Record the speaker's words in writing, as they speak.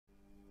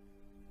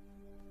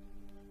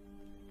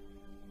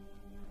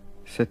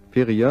Cette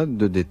période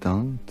de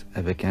détente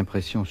avec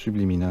impression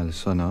subliminale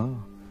sonore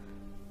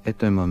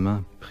est un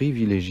moment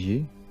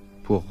privilégié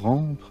pour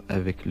rompre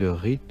avec le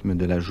rythme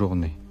de la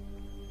journée.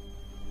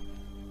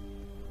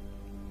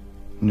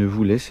 Ne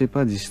vous laissez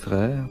pas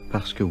distraire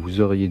par ce que vous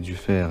auriez dû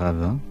faire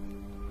avant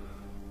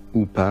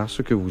ou par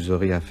ce que vous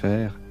aurez à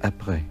faire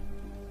après.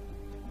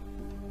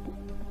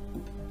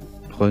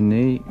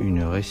 Prenez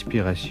une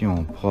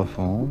respiration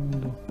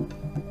profonde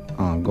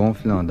en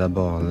gonflant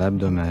d'abord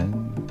l'abdomen,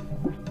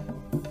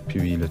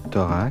 puis le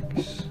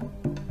thorax.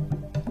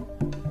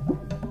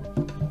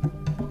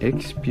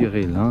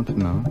 Expirez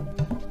lentement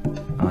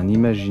en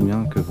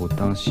imaginant que vos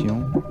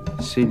tensions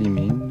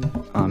s'éliminent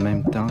en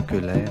même temps que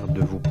l'air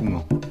de vos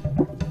poumons.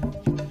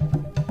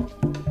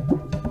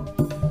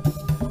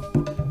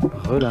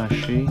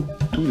 Relâchez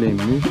tous les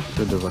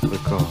muscles de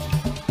votre corps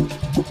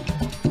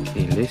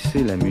et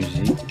laissez la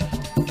musique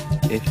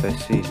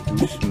effacer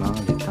doucement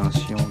les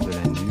tensions de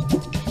la nuque,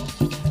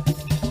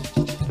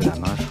 de la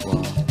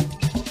mâchoire,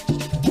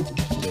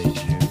 des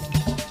yeux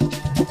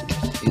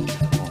et du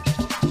front.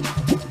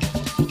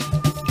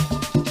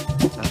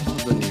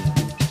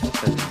 Abandonnez-vous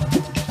totalement à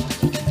la musique.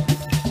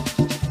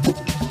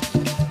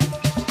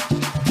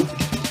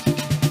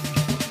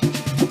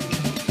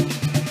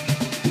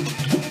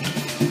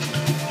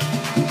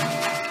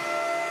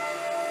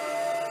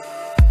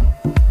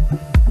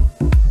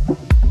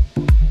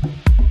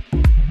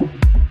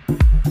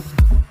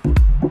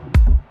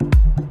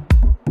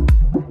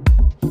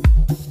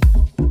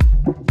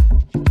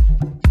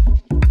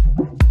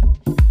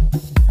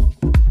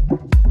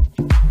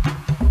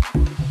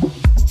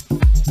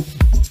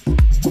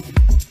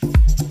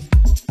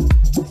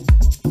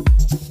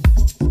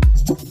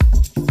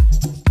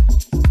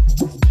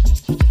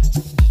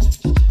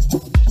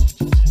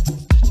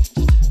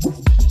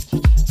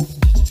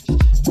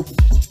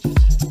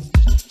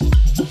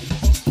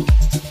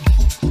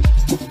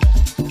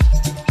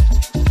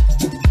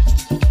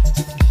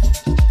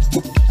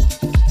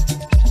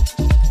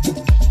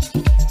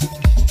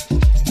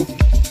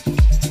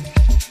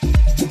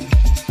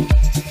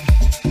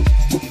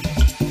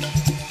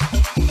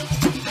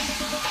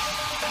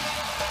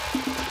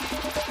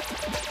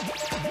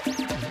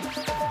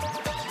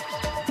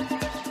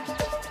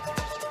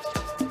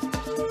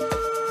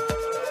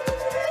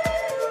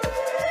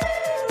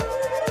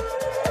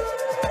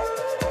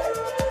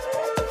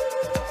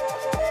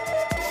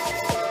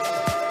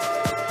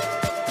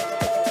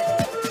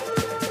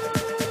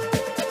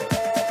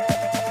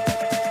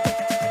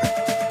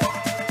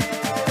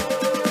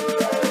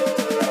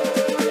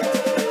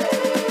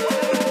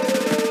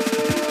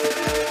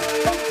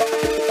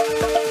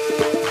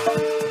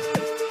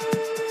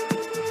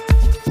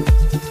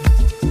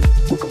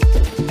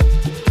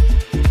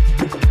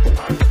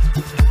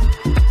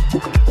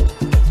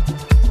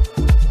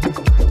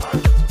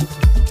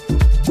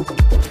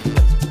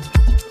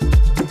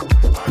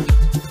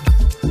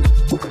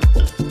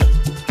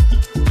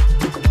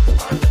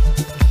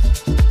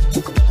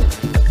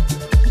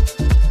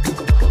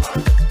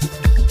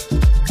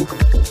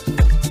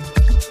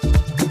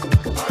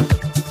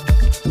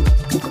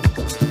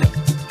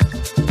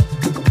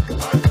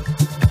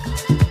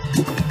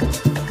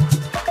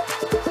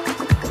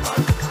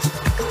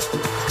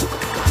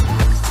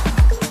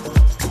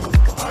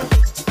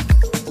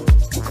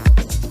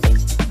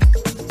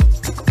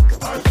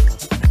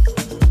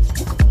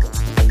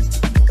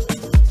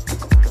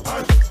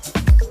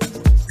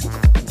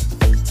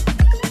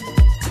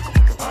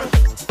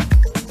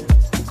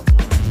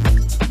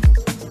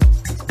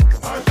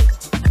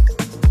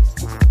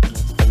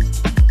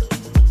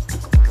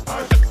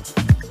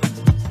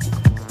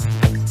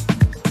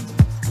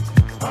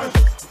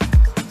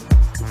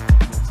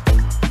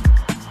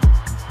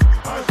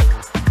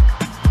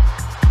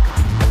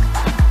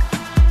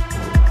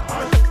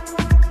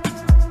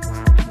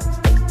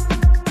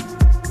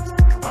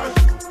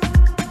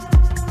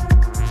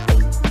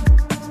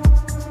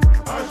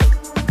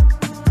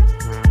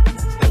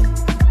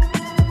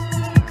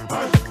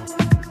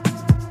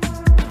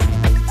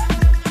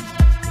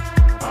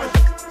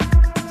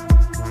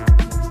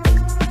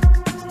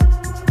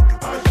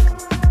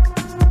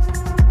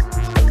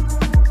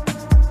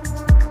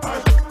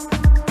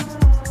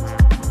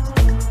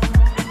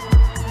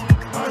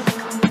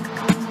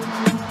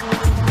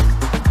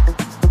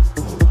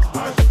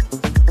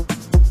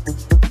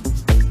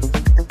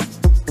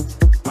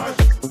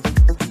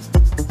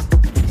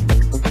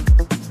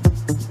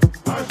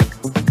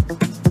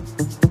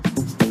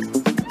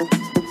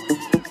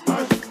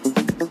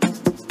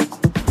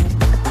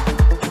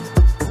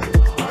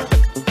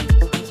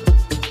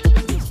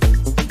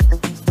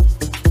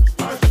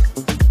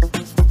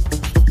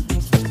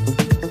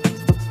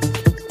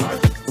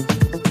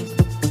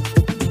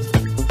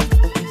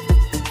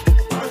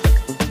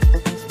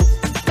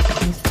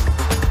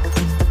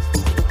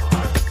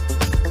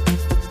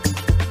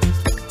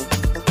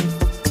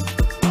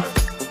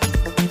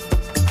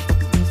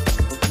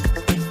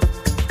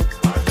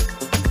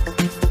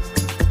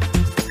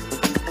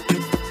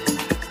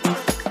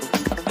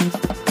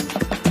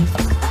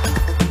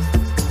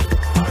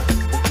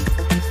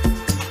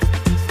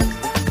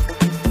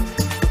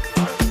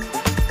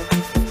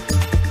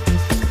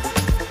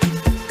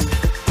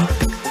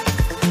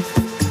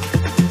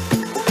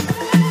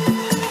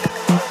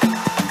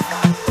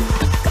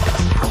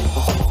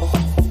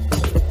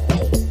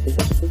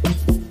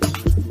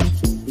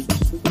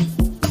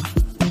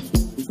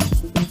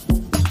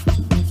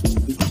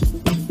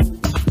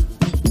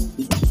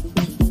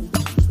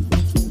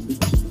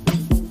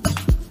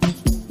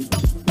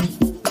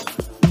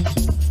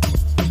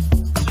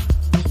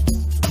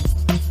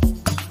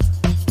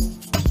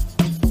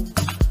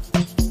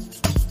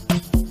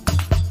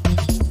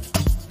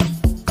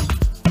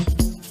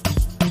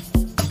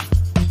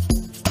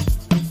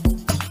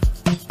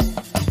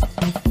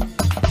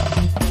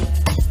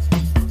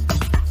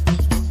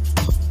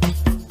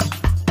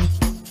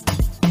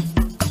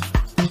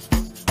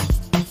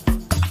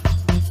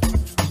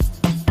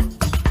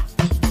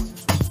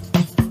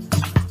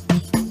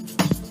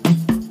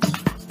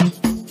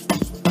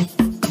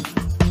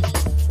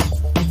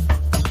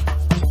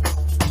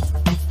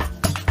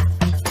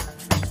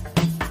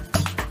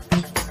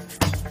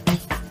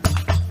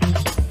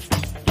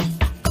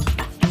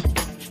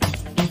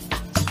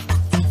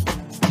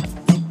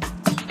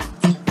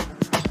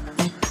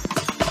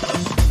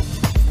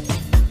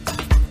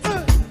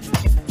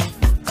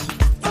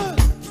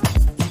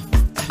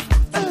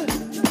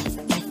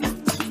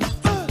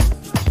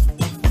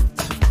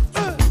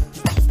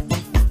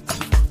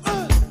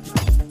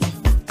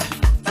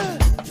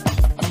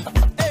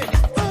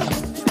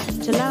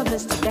 love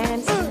is to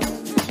dance,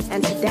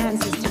 and to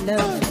dance is to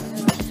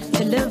love.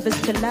 To live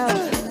is to love,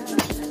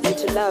 and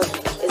to love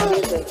is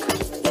music.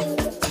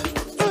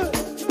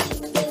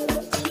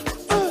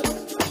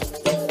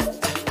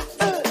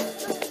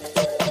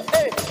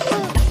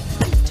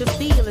 To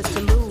feel is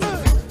to move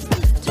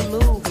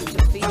is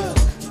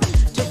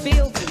to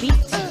feel the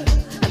beat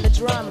and the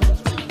drum.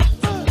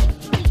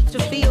 To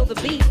feel the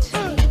beat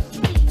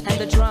and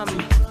the drum.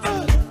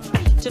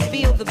 To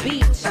feel the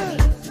beat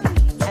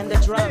and the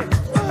drum.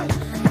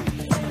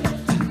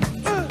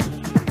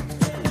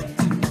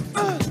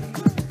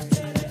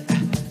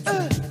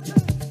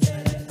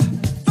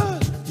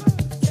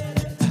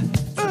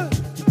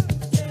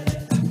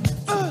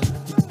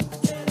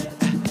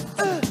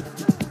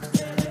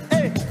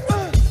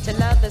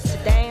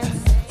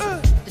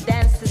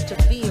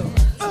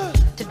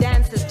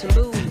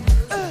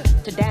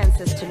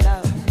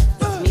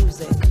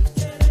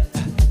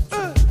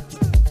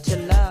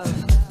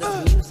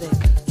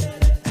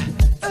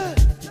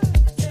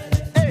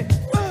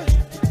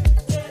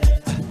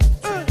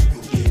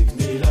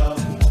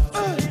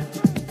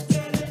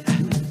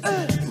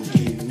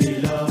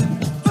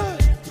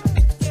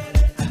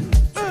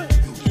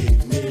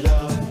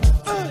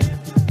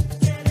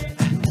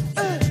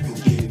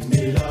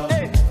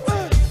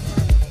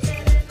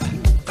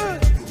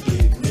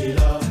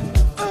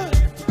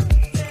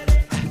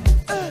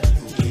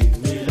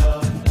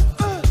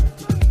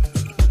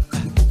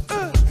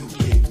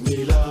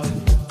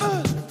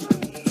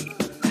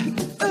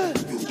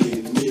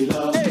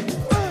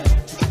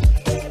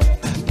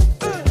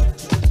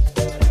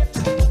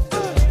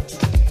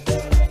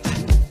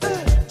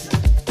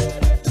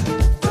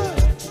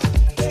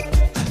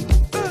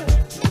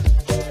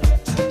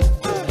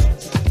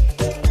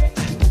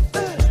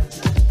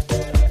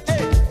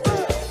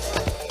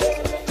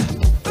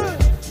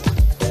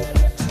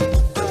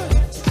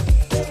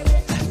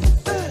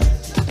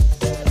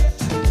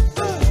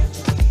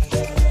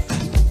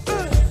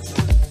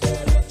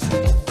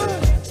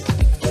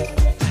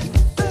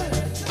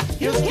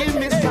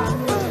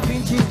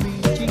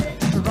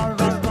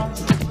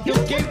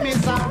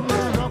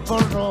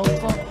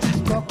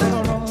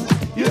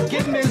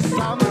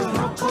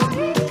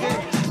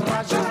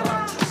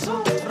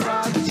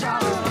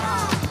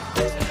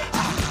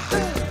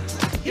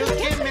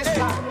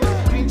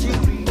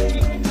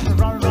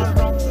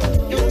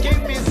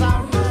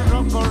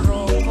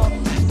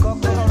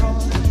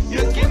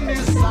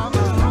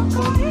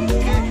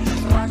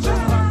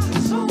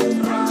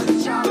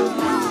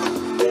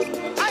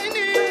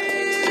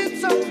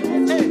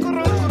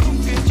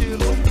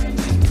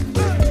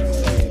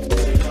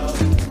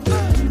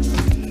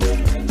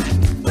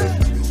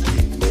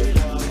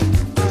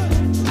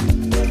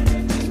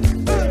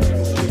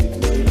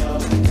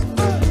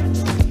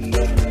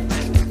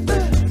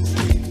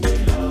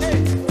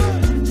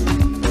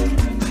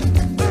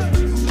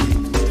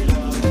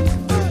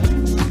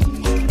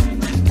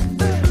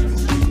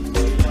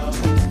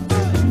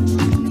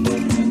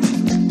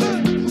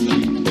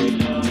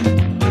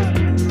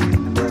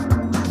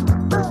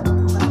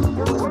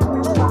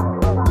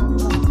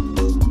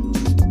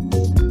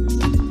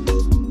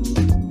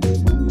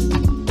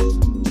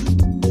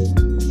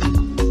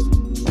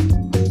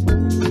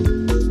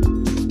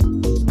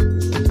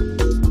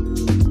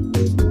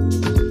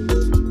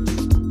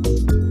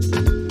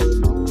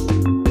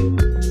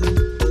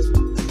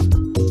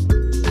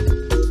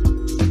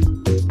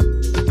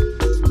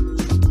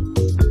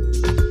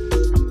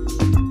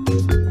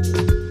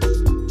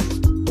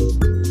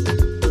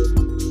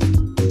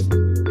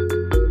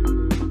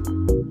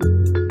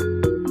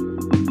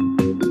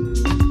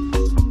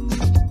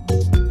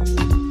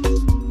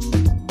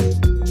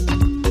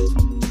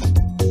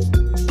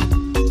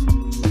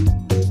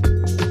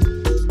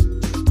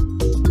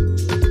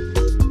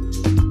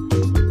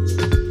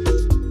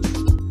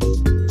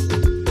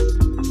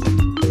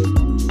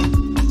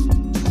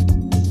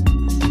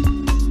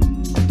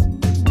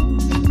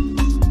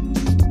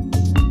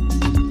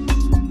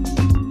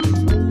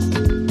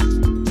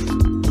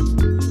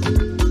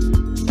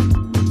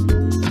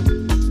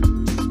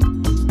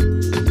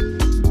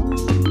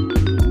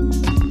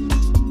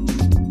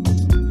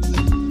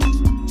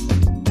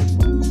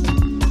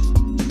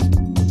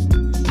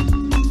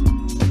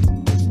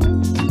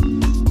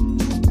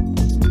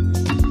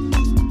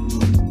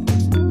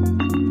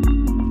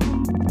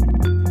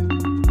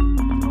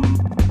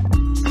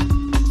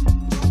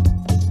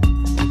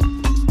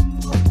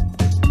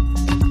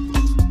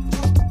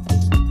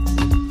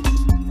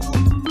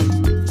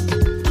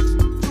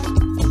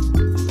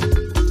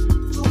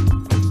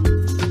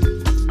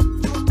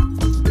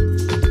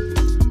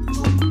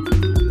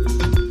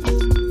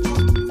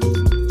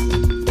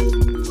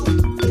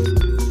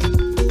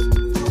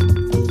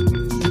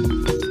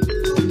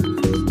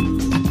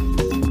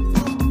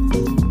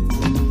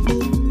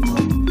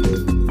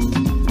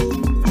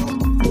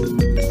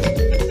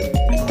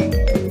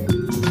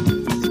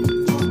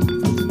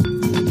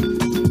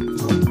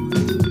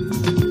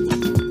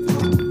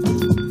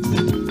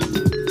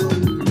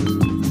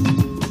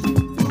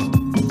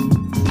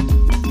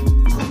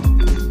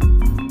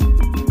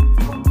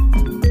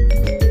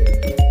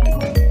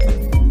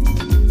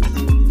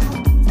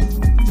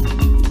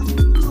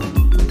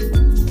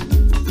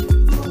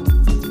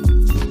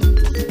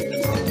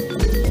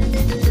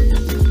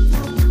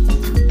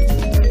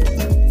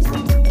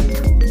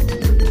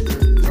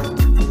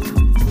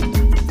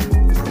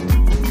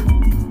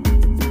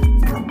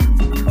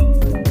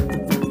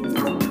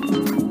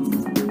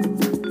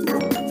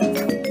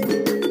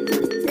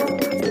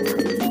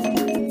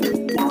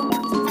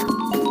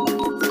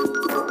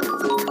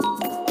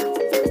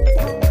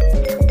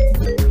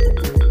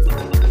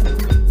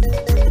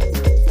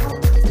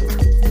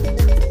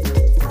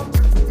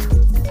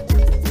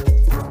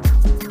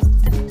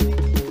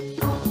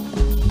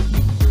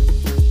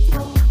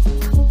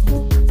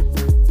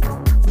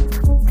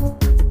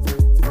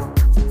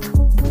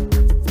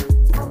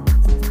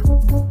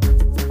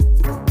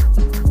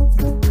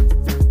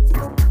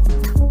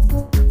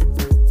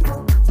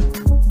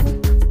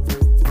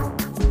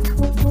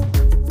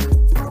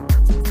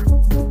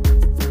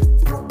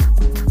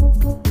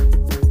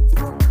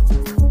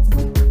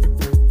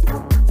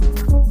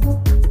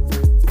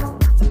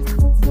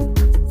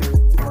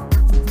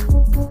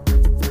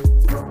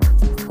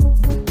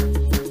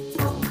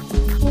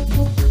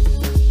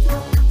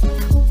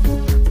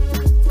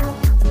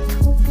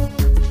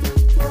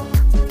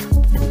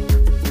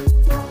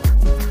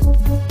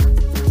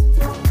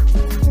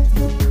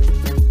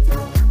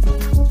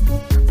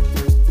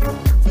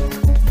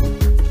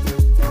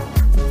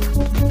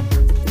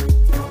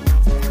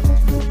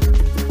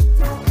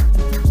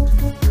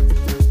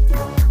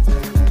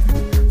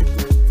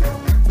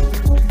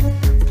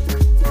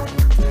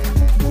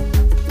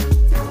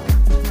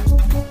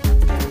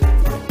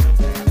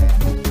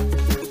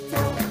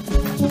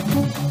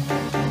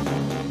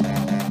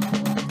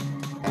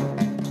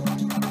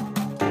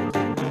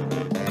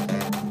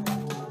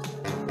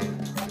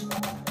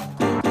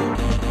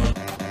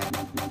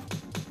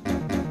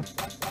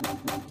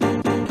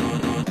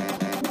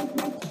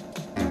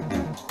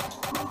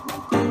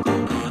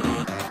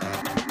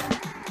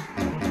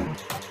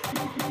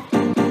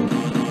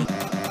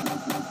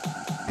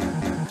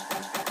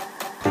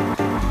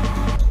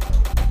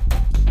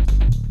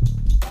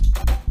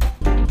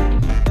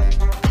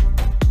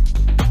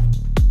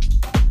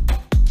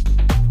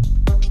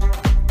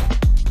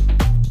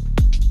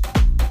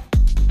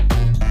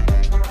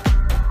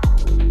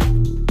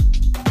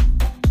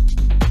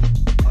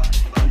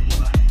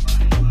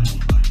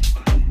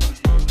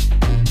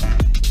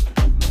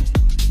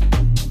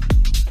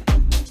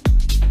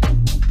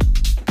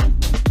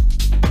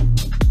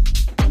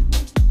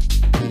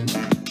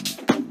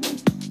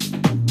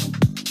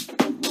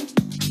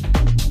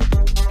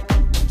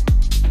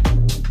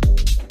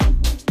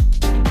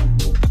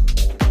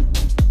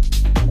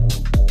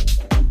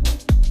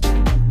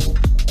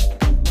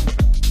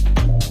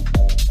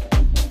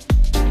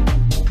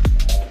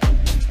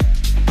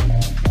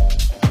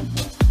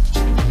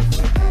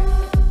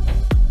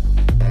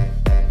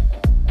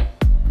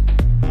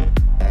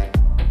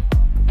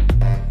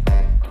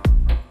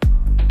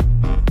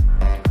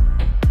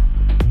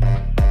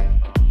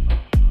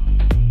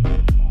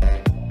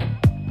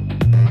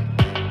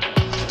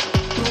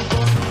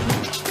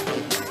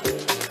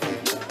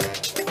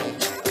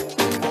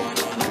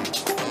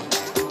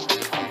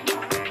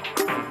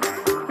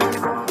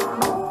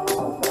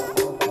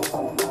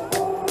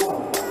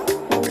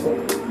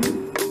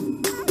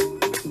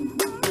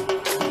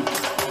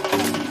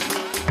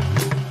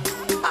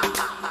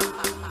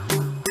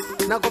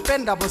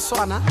 nakupenda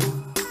Botswana,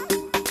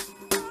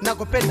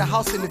 nakupenda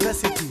House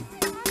University,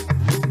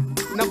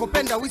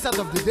 nakupenda Wizard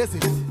of the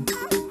Desert,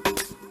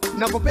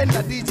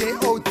 nakupenda DJ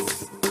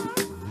Oats,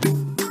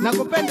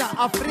 nakupenda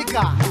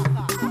Afrika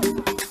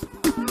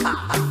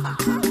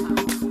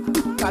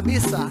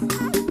kabisa,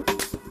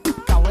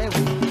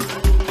 kawewe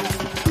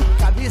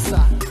kabisa,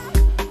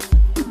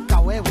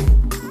 kawewe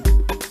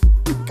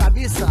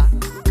kabisa,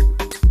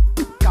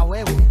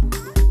 kawewe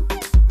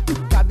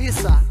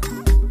kabisa,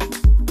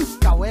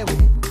 kawewe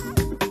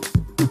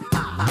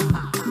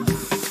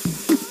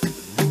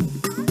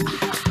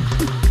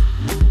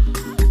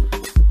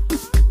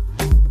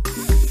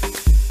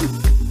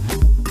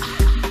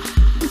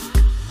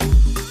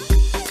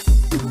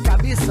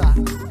kabisa,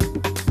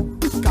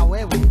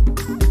 kawewe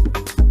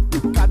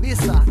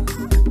kabisa,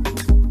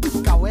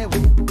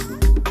 kawewe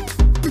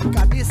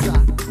kabisa,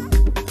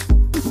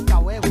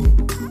 kawewe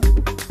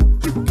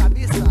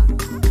kabisa,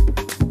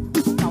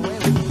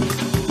 kawewe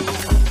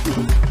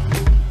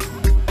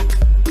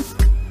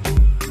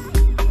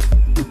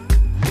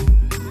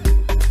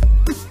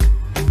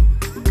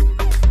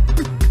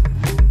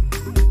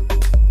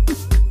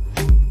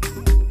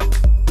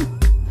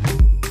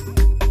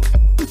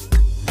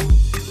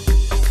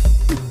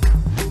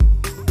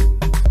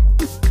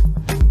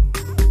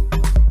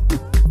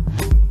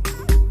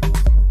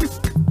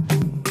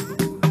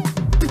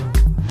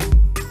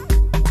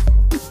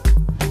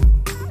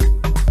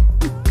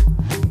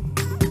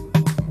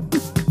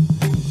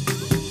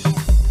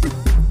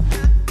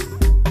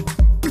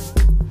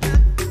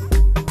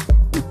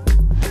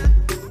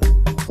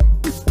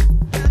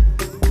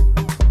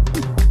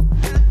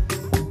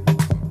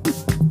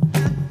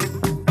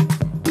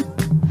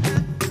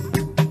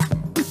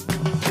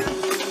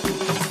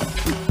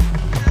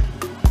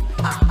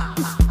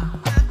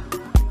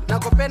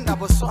nakupenda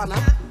Botswana,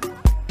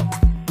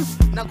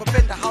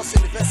 nakupenda House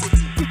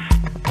University,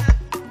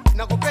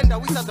 nakupenda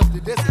Wizard of the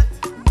Desert,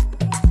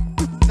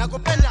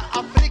 nakupenda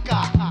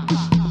Afrika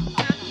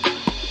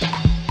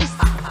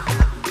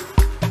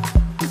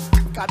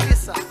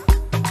kabisa,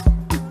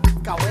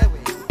 kawewe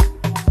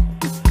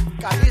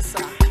kabisa,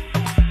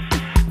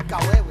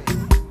 kawewe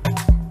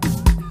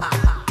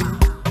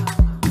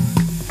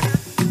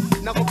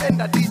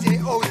nakupenda DJ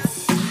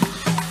Oats,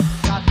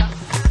 kata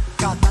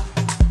kata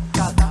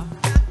kata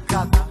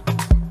kata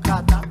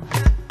kata,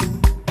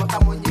 kota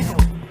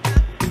mwenyewe,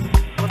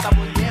 kota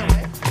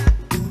mwenyewe,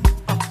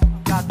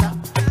 kata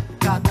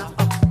kata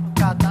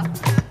kata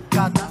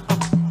kata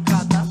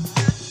kata,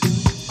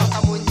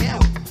 kota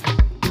mwenyewe,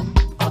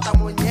 kota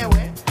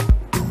mwenyewe,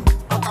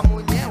 kota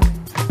mwenyewe.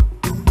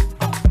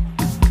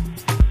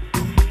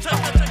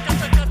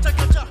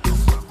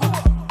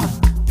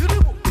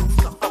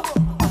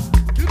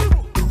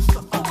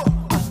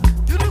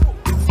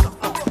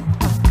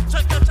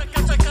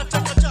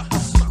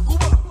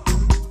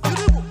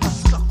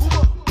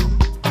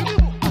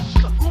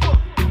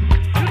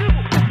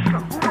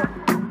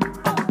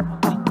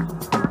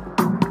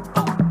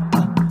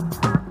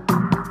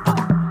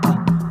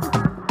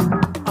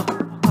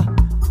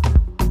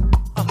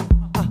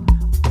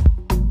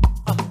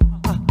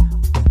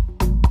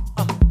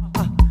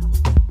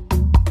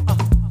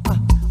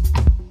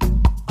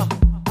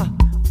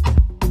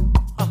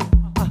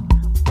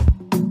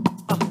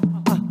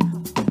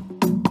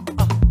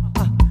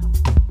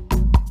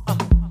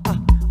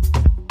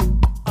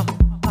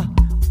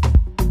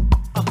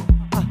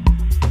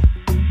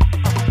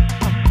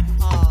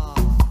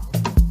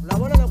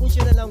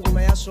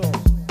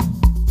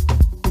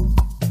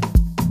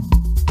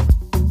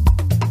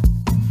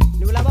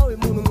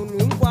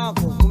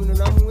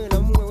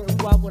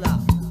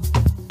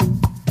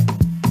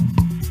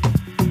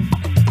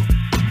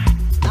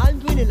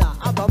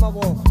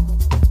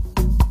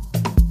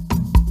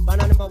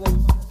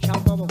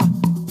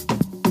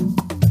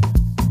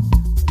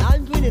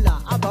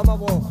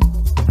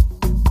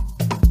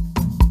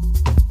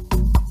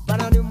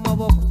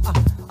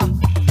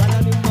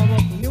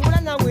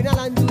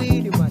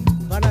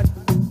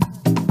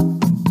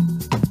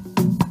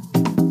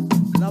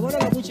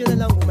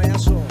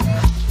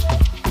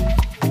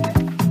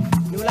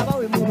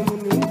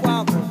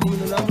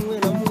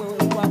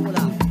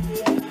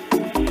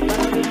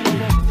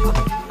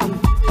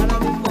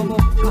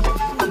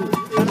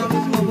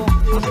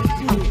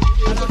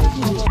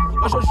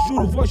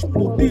 Vou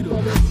explodir.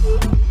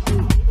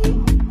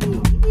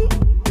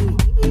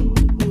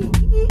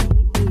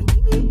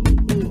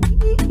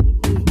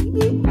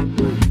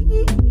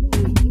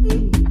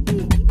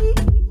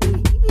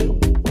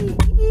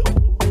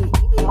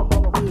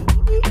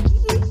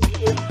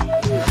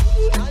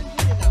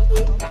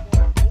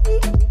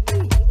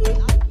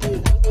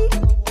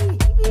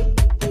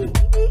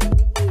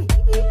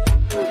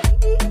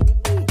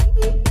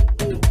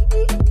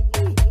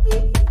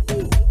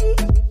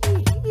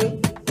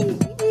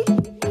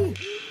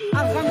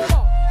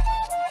 Arrancó.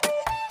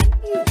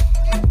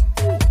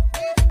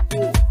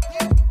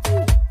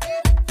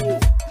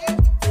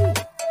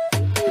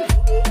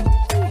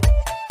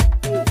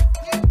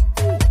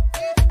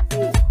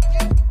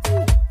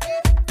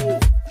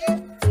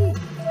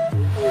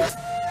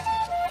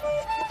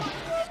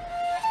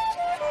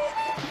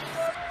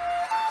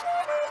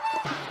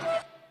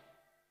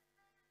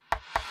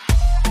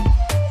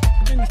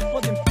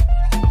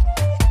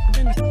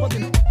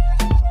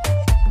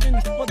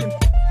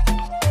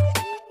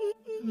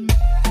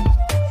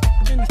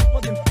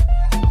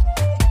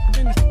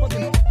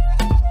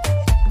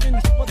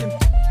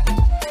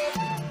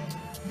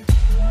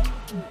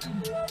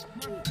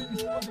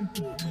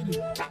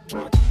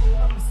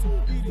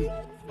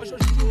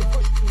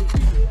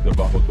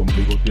 Debajo tu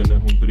ombligo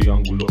tienes un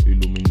triángulo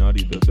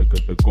Illuminati desde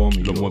que te comí.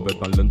 Lo mueve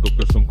tan lento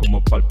que son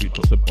como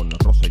pálpitos. Se pone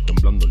rosa y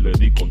temblando le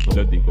di con todo.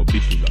 Le digo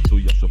bici, las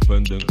tuyas se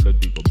ofenden. Le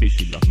digo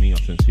bici, las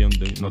mías se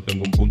encienden. No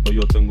tengo un punto,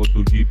 yo tengo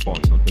tu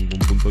G-Pon. No tengo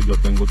un punto, yo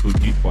tengo tu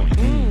G-Pon.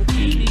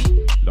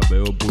 La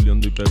veo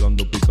puliendo y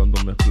pegando,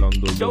 picando,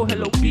 mezclando. Yo,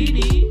 Hello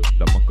Kitty.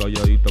 La más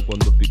calladita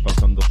cuando estoy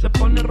pasando se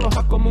pone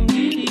roja como un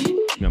guiri.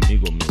 Mi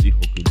amigo me dijo,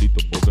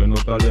 Quilito, porque no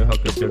te alejas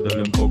que pierde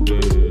el enfoque.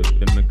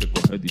 Tienes que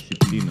coger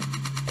disciplina.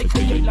 Es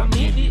que ella y la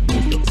midi.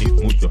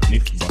 Muchos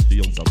sniff,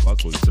 vacía un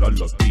tabaco y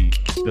traerlo aquí.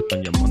 Te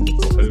están llamando,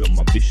 cogerlo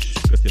más bitch.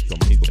 Que si es tu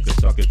amigo que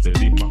saque te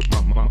di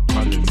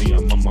madre mía,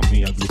 mamá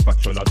mía,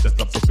 glupacho la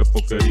testa porque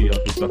porquería.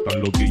 Tú estás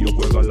tan loquillo,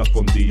 juegas la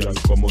escondida.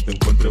 Y como te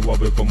encuentres voy a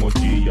ver como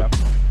chilla.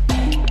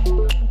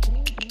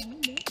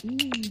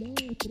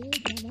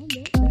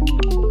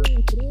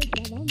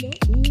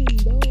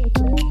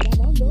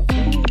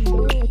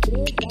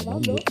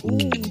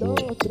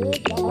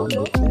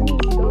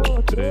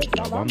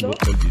 Grabando,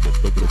 el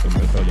director creo que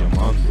me está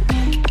llamando.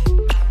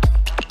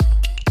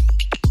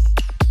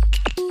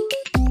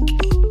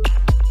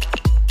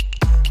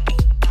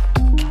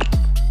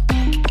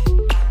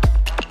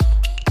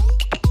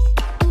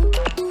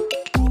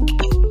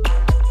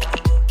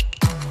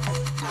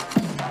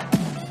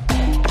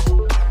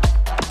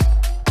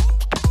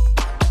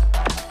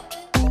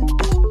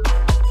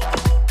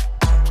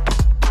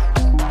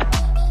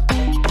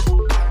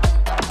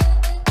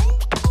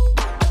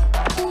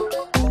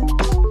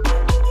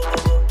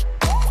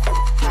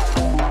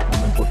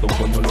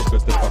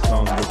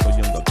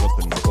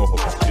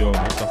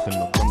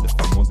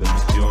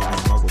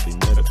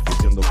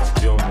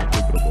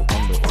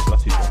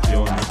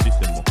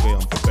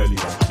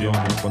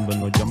 Cuando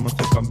nos llaman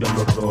se cambian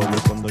los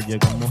roles. Cuando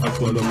llegamos al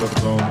suelo los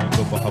drones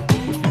los baja por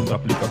sin de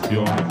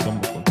aplicaciones.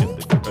 Somos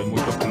conscientes de que hay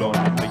muchos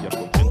clones. Ella es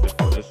consciente,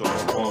 por eso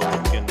los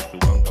modos. Tiene su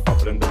ganga para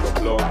prender los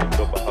clones.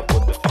 Los baja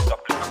por sin de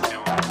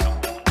aplicaciones. Somos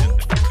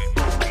conscientes de que hay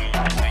muchos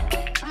clones.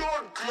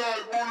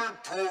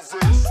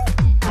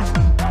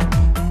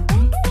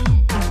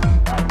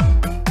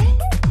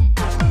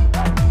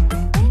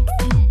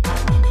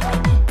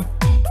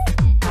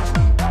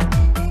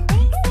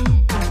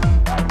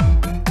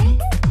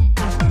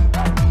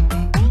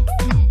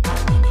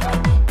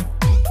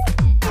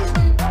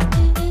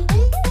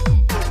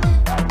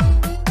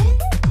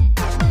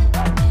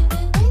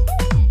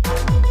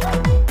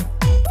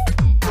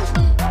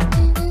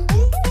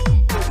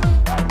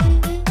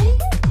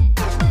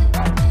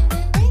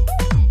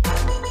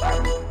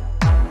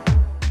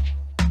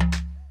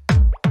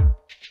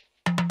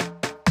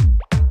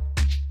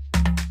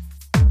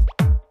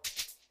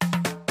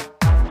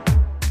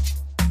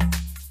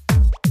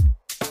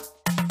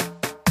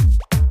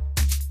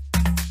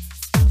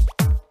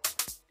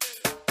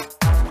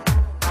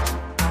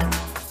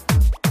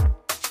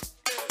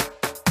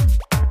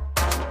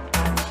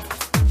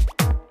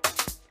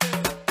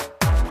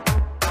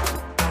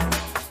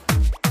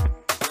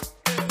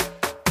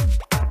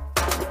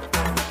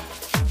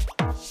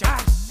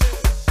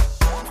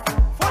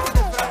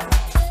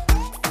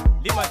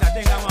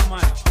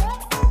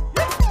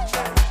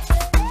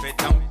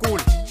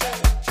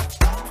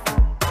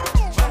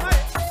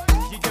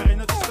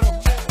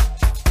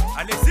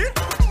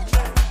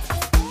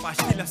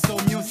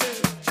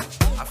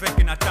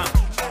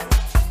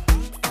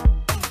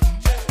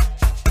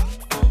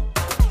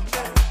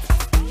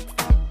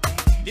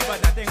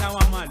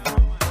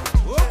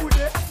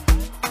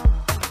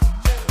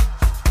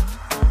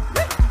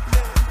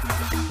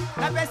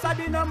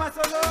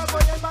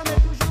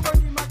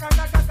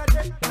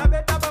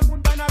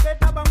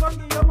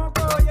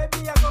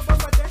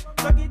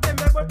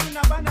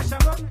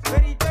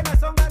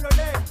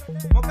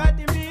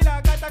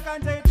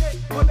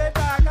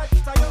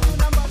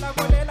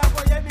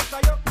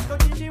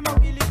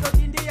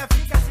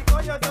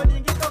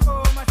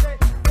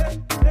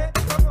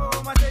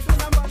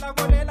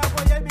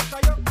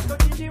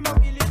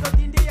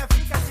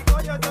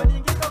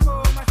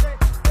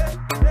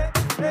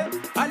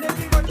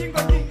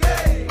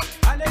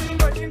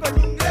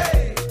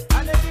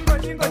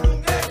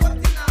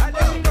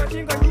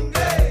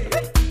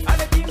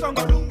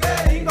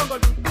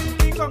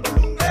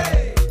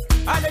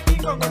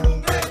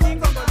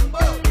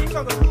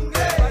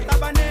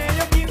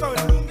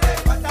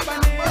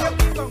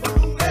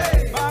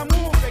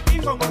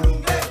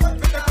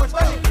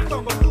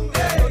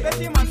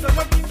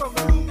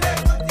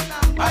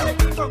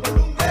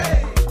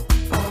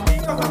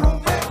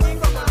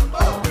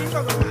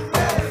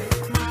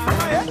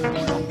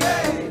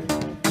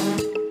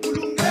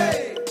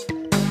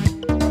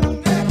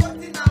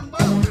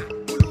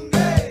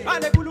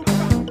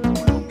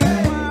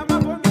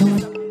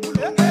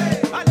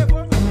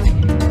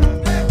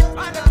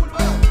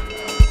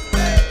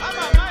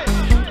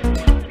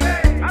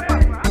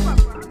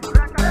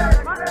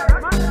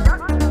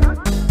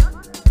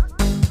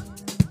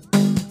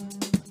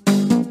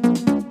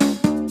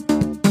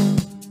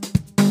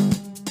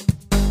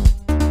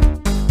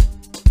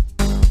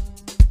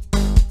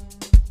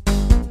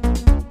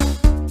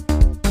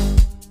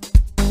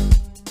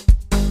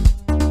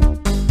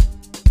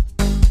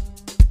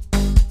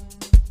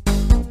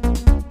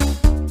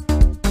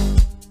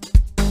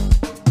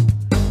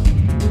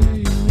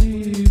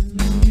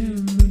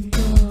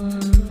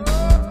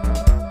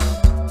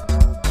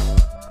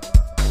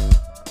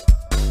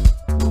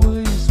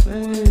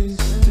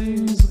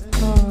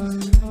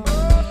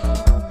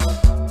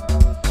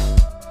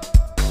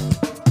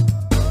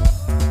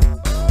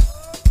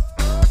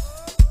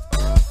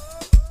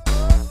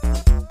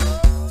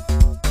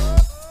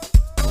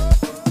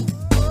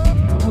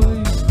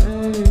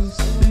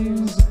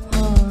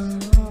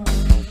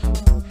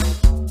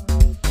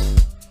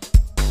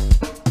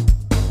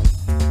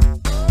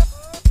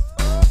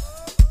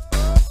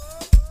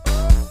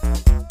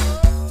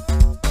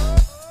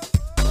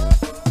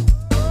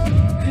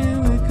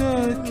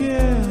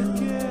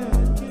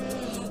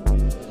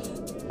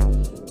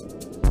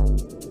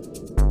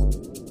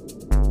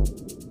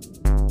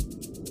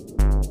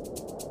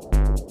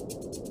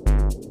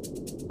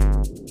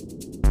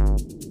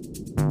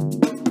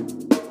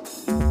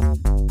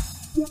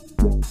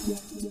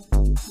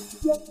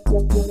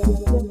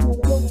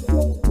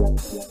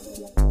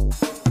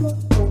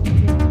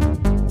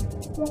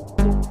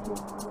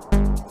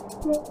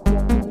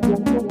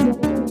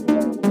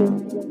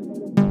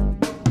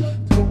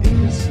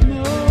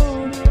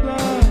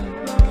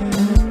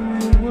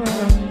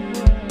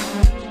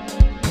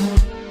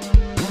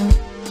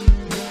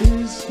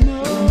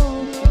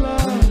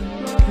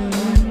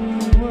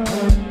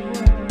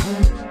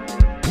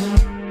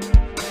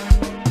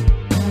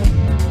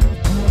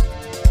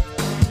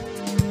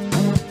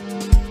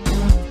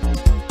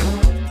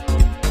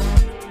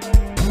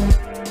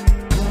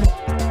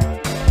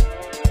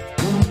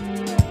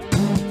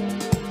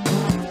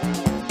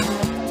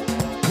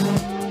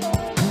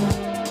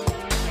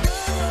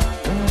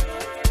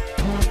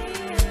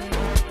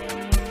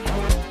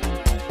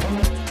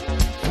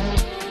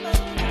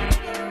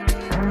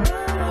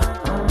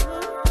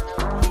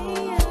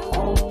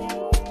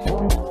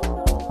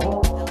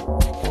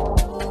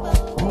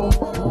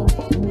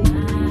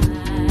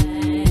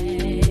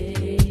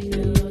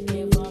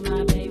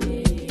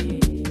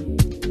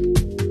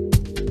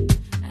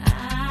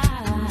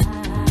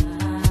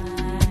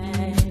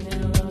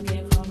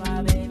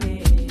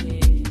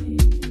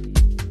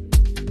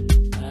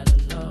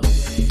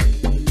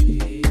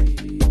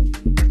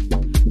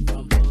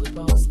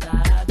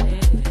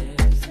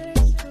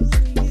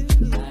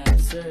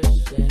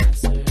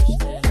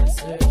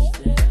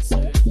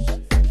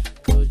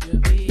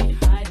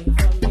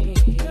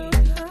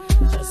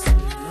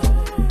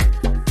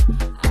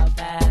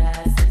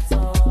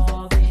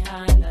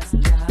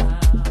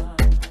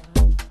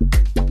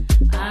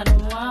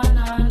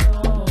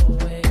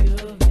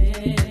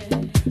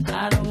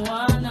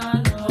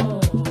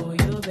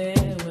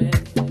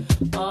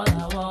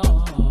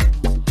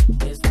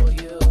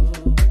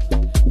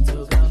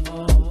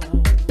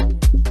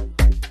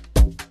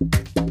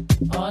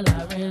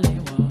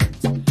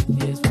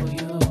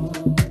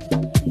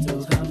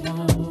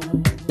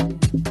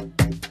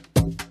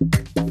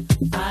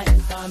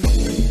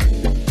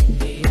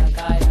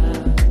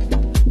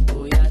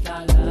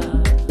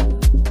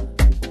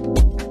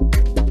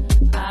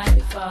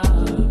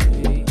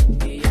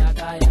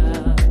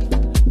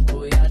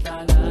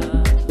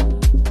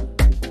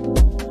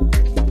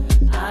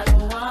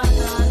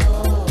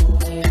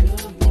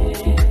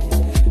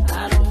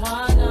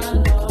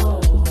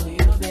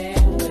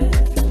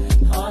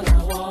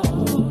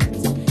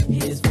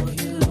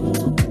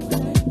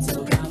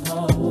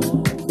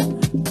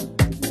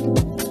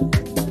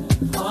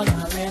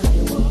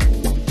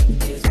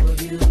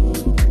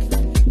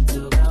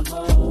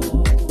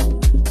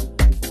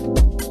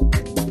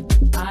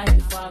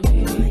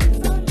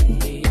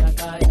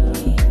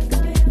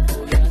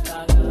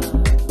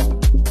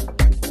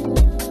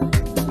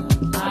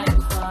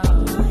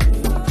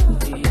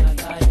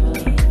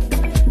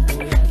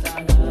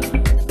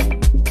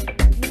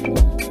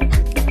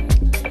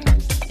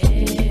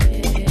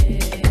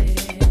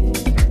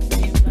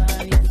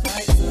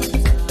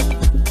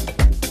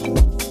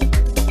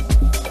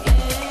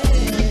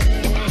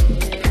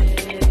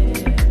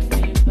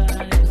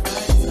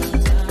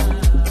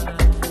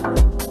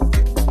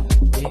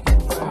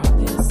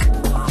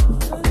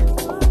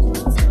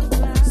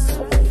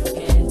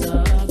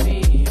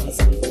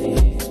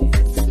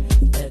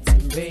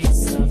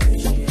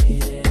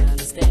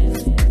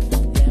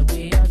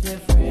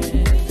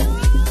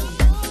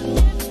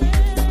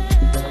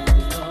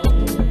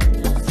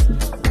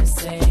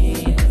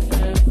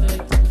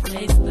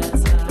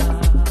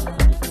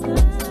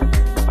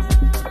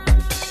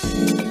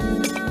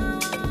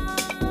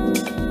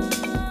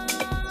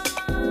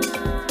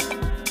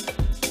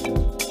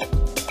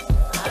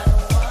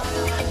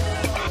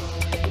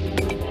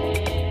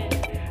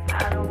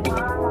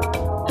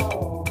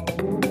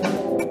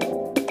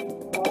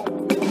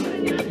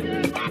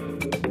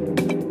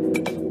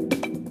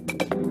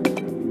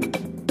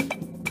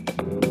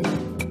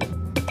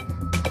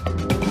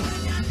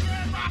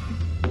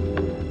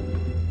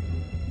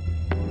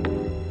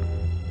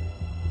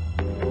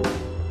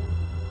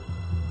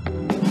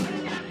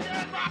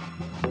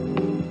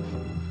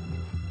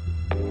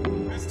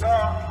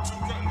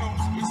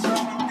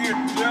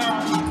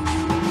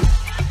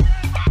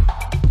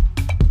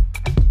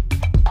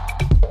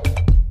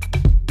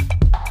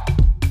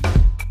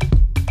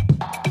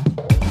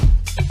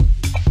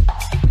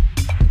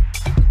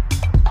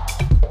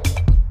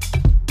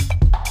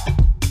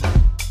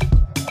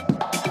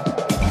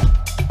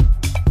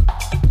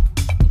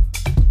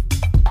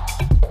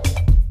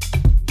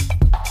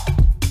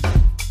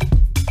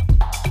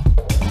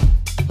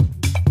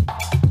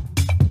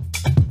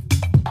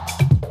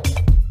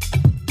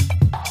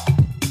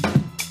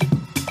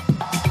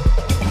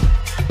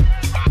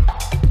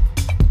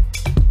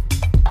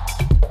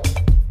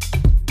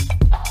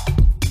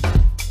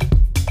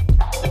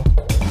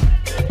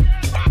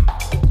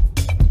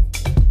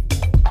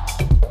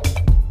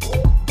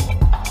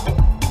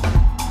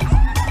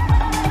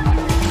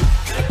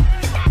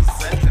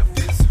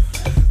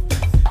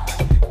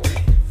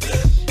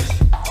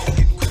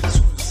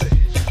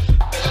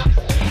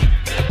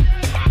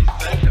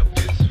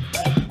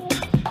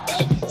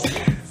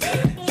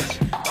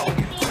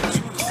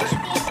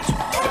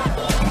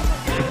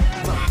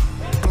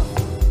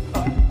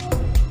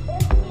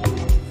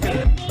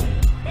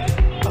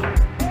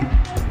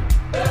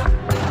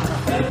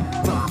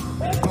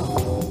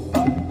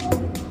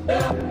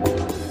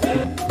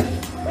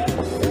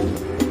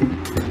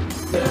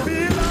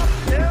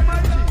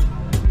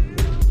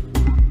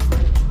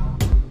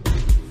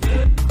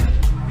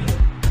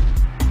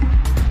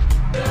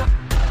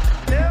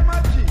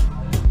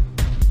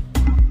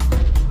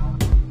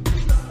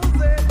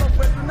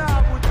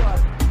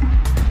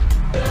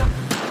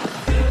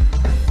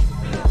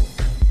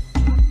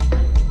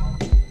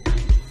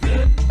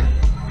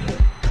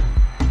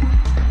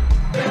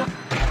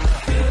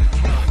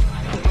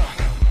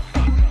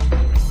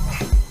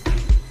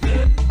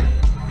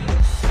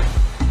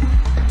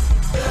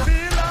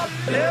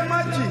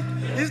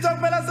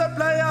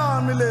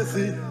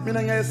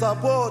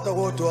 siyesapota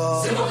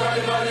kodwa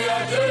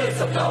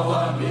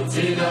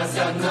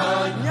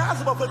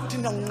nyazi bafethu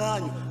thina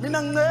ngincane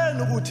mina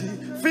ngincane ukuthi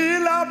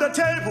fill up the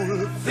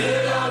table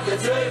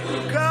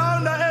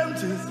count the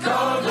empties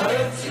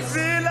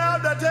fill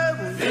up the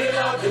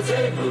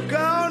table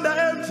count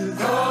the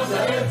empties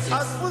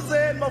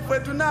asifuzeni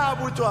bafethu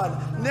nabo utshwala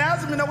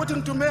niyazi mina ukuthi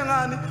ngithume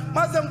ngani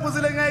mase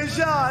ngibuzile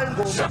ngiyayishaya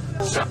ingoma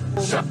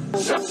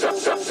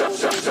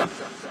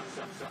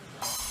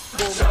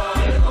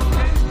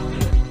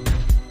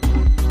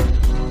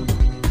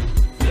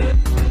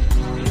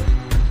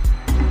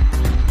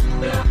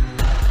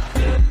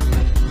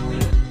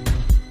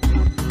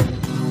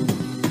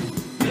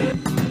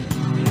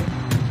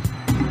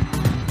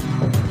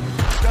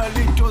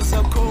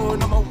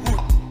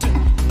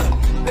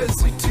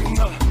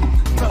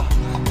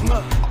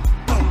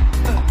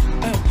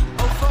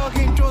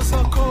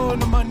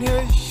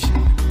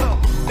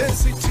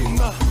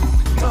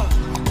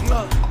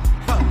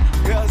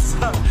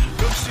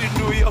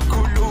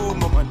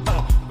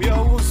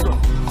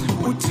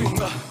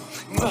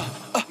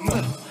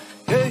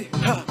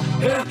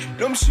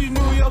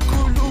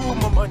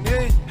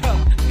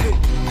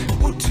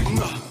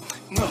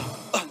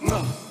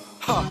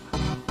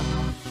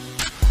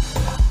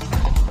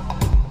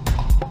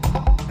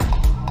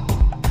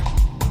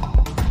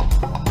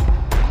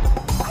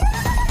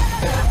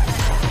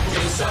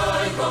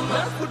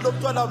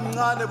Kudokutwala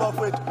mncane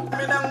bafethu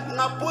mina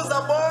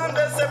ngabuza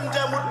bonke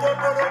semtemo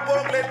upoporo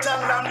bonke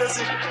lethanga lami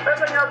lesi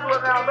bese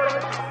ngiyazona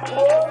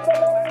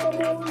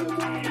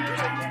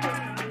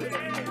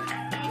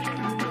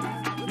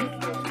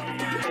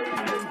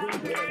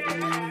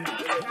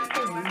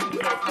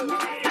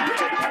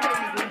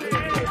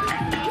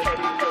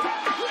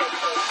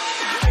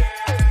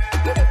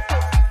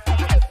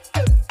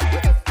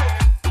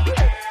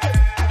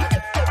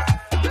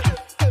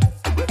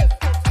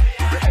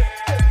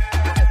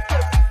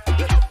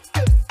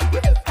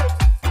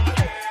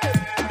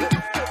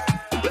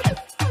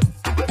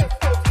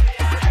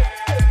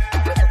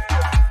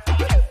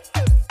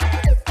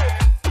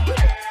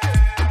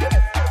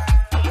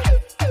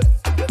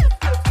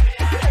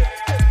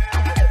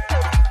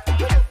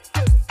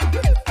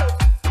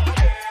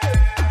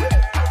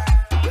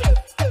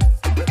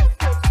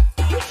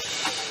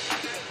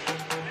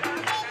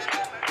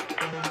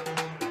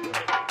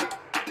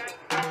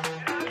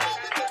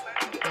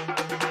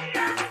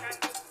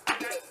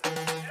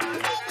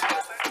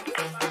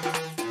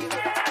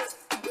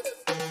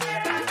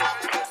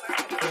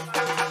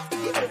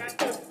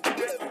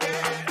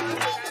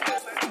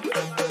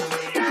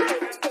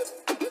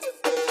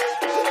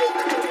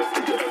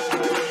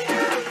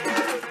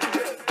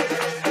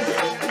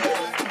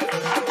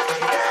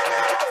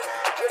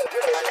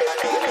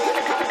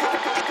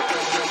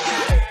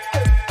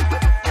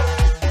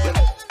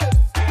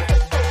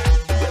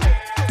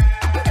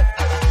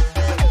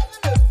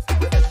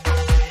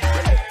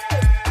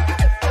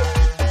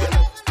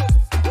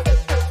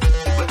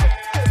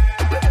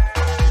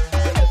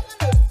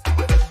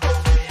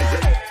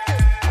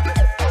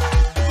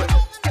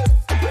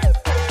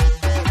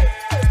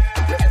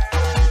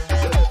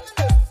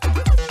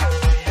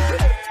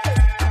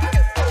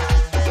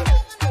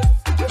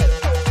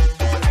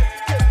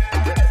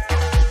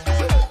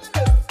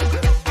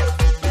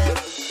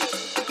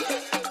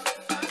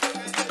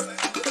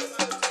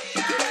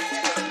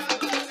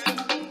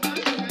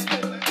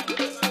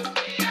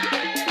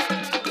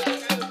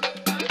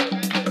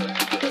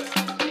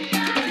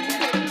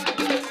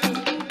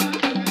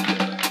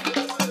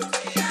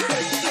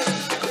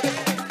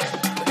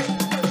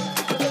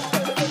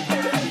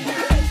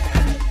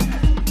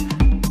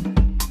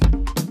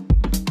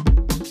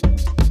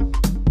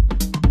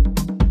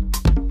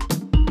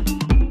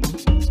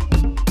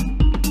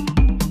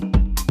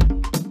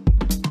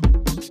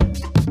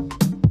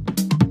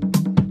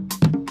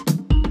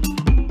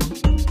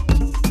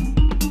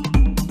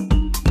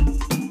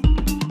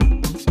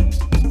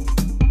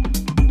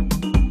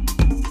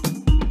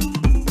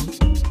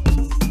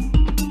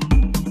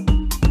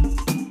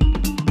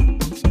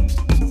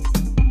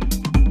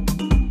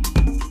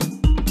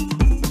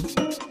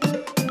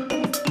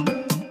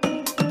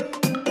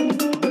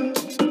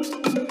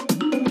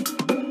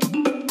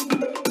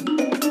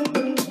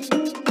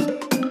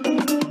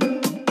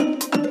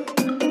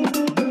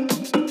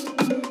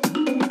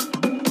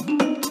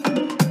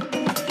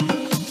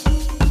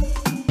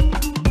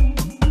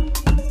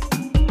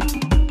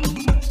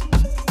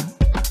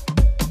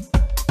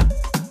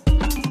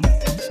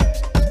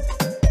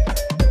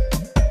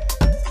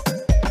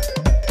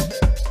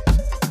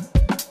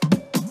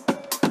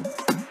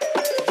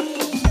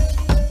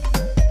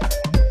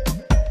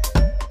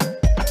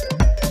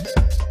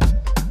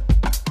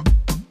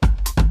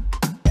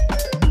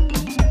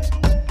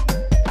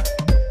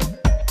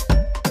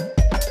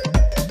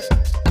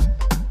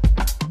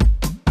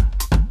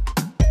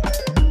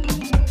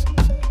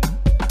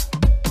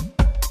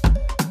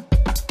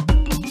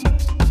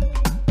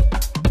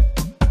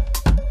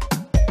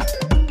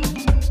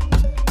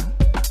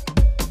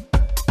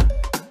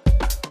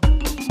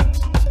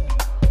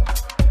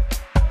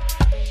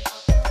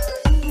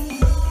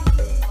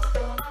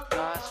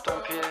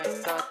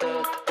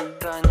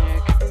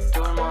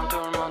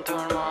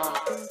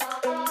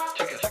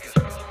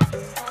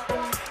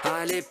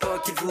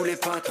les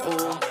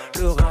patrons.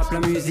 Le rap, la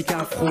musique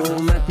afro,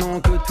 maintenant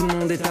que tout le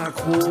monde est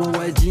accro.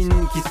 Ouais,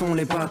 dis-nous qui sont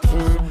les patrons.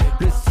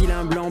 Le style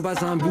un blanc, bas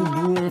un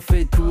boubou, on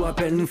fait tout,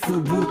 appelle-nous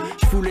foubou.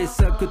 J'fous les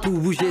subs que tout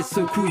bouge et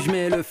secoue,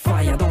 j'mets le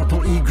fire dans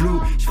ton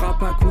igloo.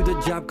 J'frappe à coups de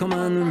jab comme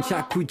un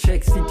nunchaku,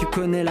 check si tu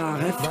connais la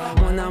ref.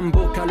 Mon âme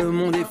boca, le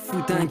monde est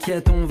fou,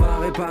 t'inquiète, on va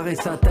réparer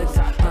sa tête.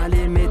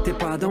 Allez, mettez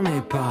pas dans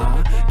mes pas,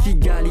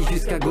 Kigali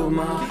jusqu'à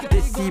Goma.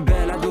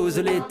 Décibels à dose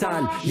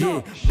létale,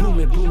 yeah,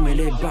 boum et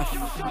les baffes.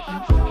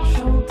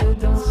 Chanter,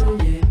 danser,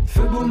 yeah.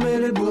 Fais boomer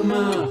les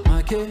boomers,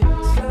 ok,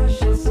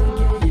 slash et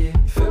s'égayer.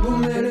 Fais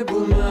boomer les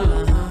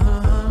boomers,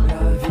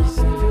 la vie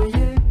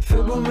s'éveiller.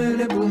 Fais boomer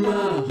les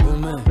boomers,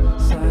 boomer,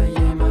 ça y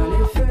est mal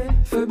est fait.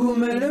 Fais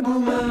boomer les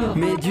boomers.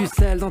 Mets du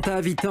sel dans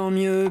ta vie tant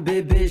mieux,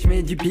 bébé,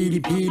 j'mets du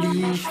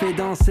pili-pili. J'fais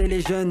danser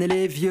les jeunes et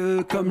les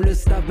vieux, comme le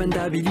staff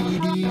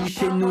Bandabilili.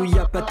 Chez nous y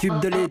a pas de tube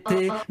de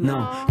l'été,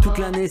 non, toute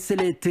l'année c'est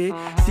l'été.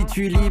 Si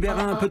tu libères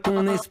un peu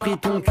ton esprit,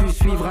 ton cul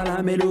suivra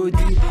la mélodie.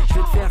 Je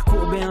vais te faire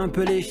courber un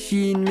peu les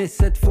chines, mais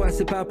cette fois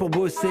c'est pas pour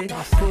bosser.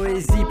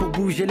 Poésie pour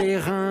bouger les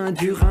reins,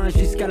 du Rhin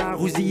jusqu'à la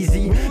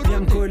Rouzizi.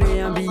 Viens me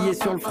coller un billet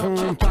sur le front,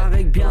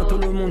 paraît que bientôt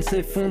le monde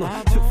s'effondre.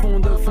 Sur fond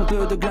de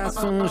fonte de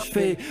glaçons, je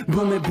fais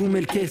boum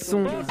et le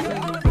caisson.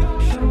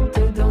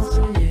 Chanter,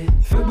 danser, yeah.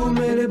 Fais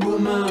boomer les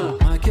boomers,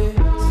 ok,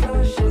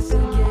 slash et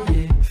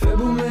s'égayer. Fais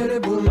boomer les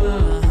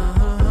boomers,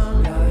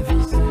 la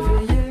vie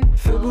s'éveiller.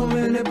 Fais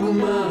boomer les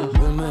boomers,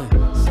 boomer,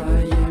 ça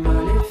y est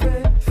mal est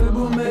fait. Fais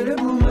boomer les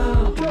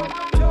boomers.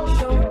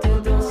 Chanter,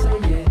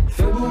 danser, yeah.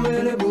 Fais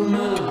boomer les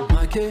boomers,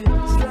 ok,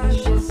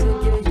 slash et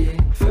s'égayer.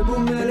 Fais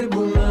boomer les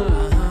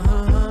boomers,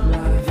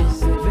 la vie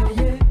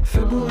s'éveiller.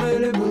 Fais boomer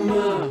les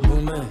boomers,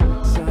 boomer,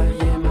 ça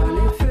y est mal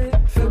est fait.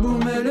 Fais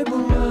boomer les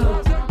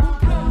boomers.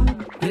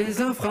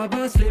 Les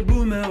infrabasses, les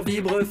boomers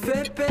vibrent,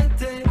 fait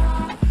péter.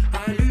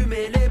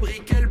 Allumez les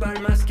briquets, le bal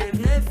masqué,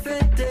 venez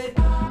fêter.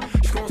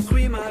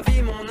 J'construis ma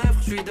vie, mon œuvre,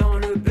 j'suis dans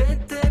le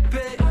BTP.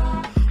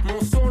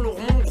 Mon son lourd,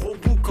 mon gros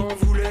boucan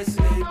vous laisse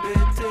les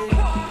péter.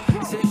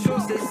 C'est chaud,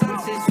 c'est sale,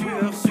 c'est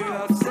sueur,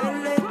 suave, c'est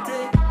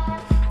l'été.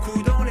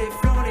 Coup dans les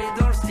flancs,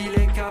 les dans le style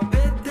et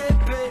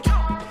KBDP.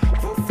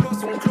 Vos flots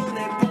sont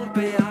clonés,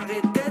 pompés,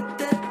 arrêtez de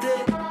téter.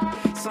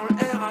 Sans le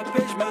RAP,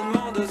 j'me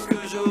demande ce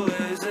que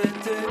j'aurais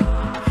été.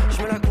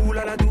 J'me la coule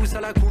à la douce,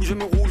 à la cool, je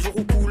me roule, je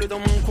roucoule dans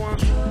mon coin.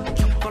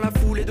 Quand la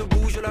foule est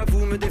debout, je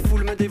l'avoue, me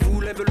défoule, me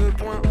dévoue, lève le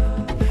poing.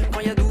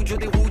 Quand y a doute, je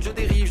déroute, je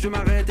dérive, je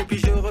m'arrête et puis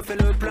je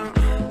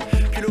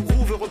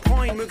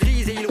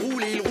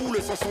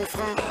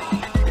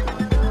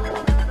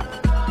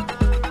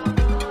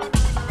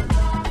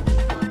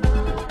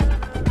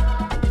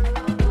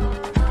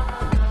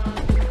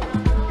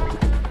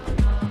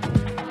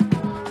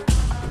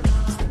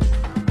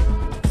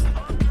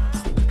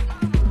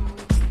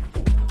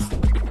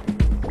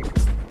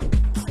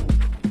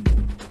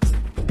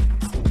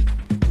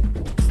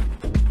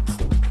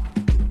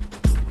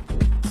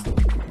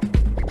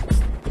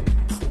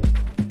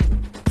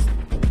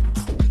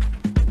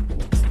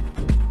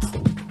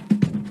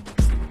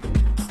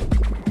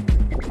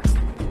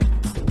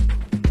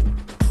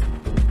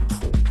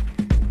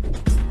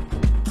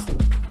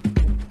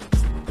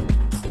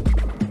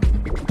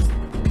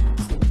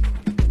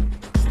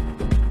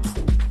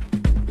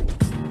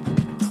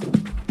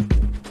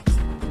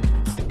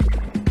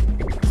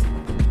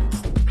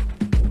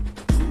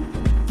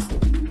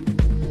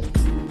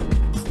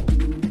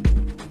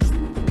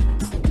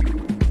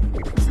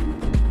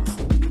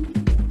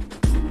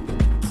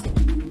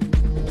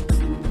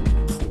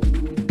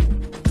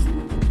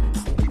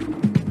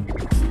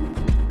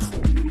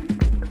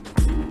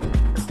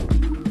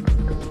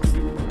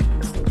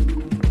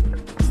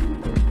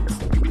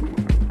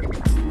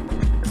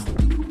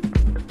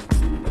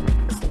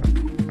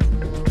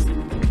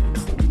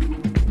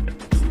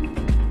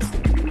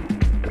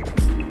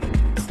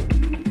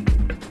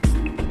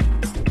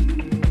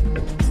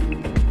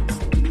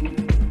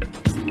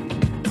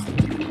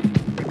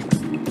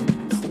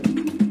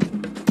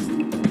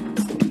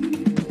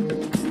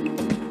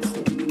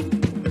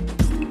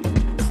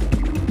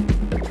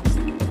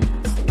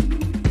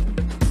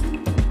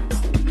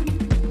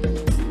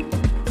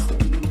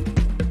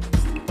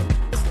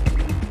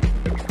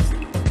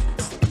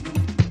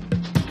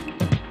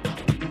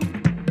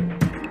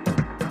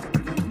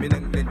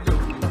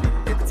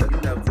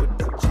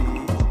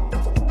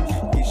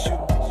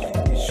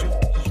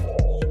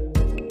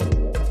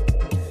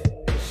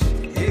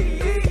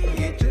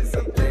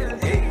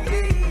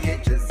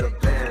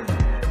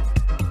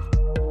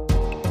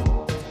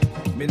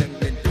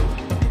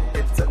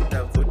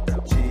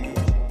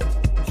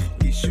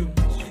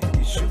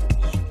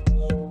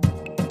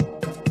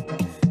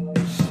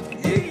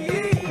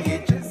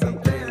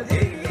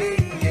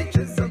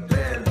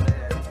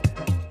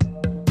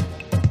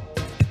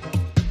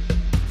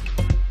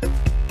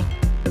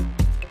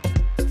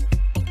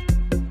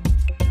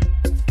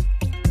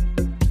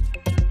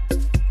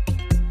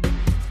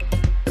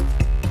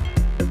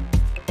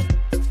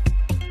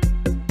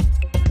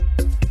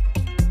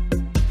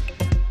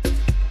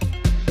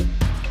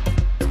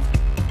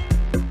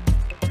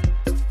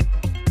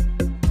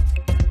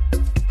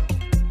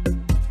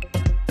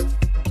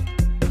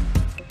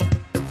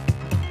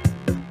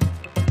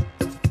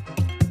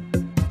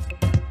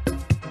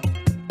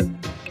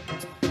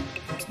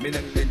Mina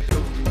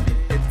ngentombi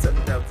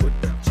etsanda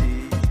vodaji.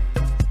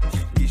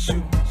 Ishu,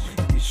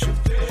 ishu.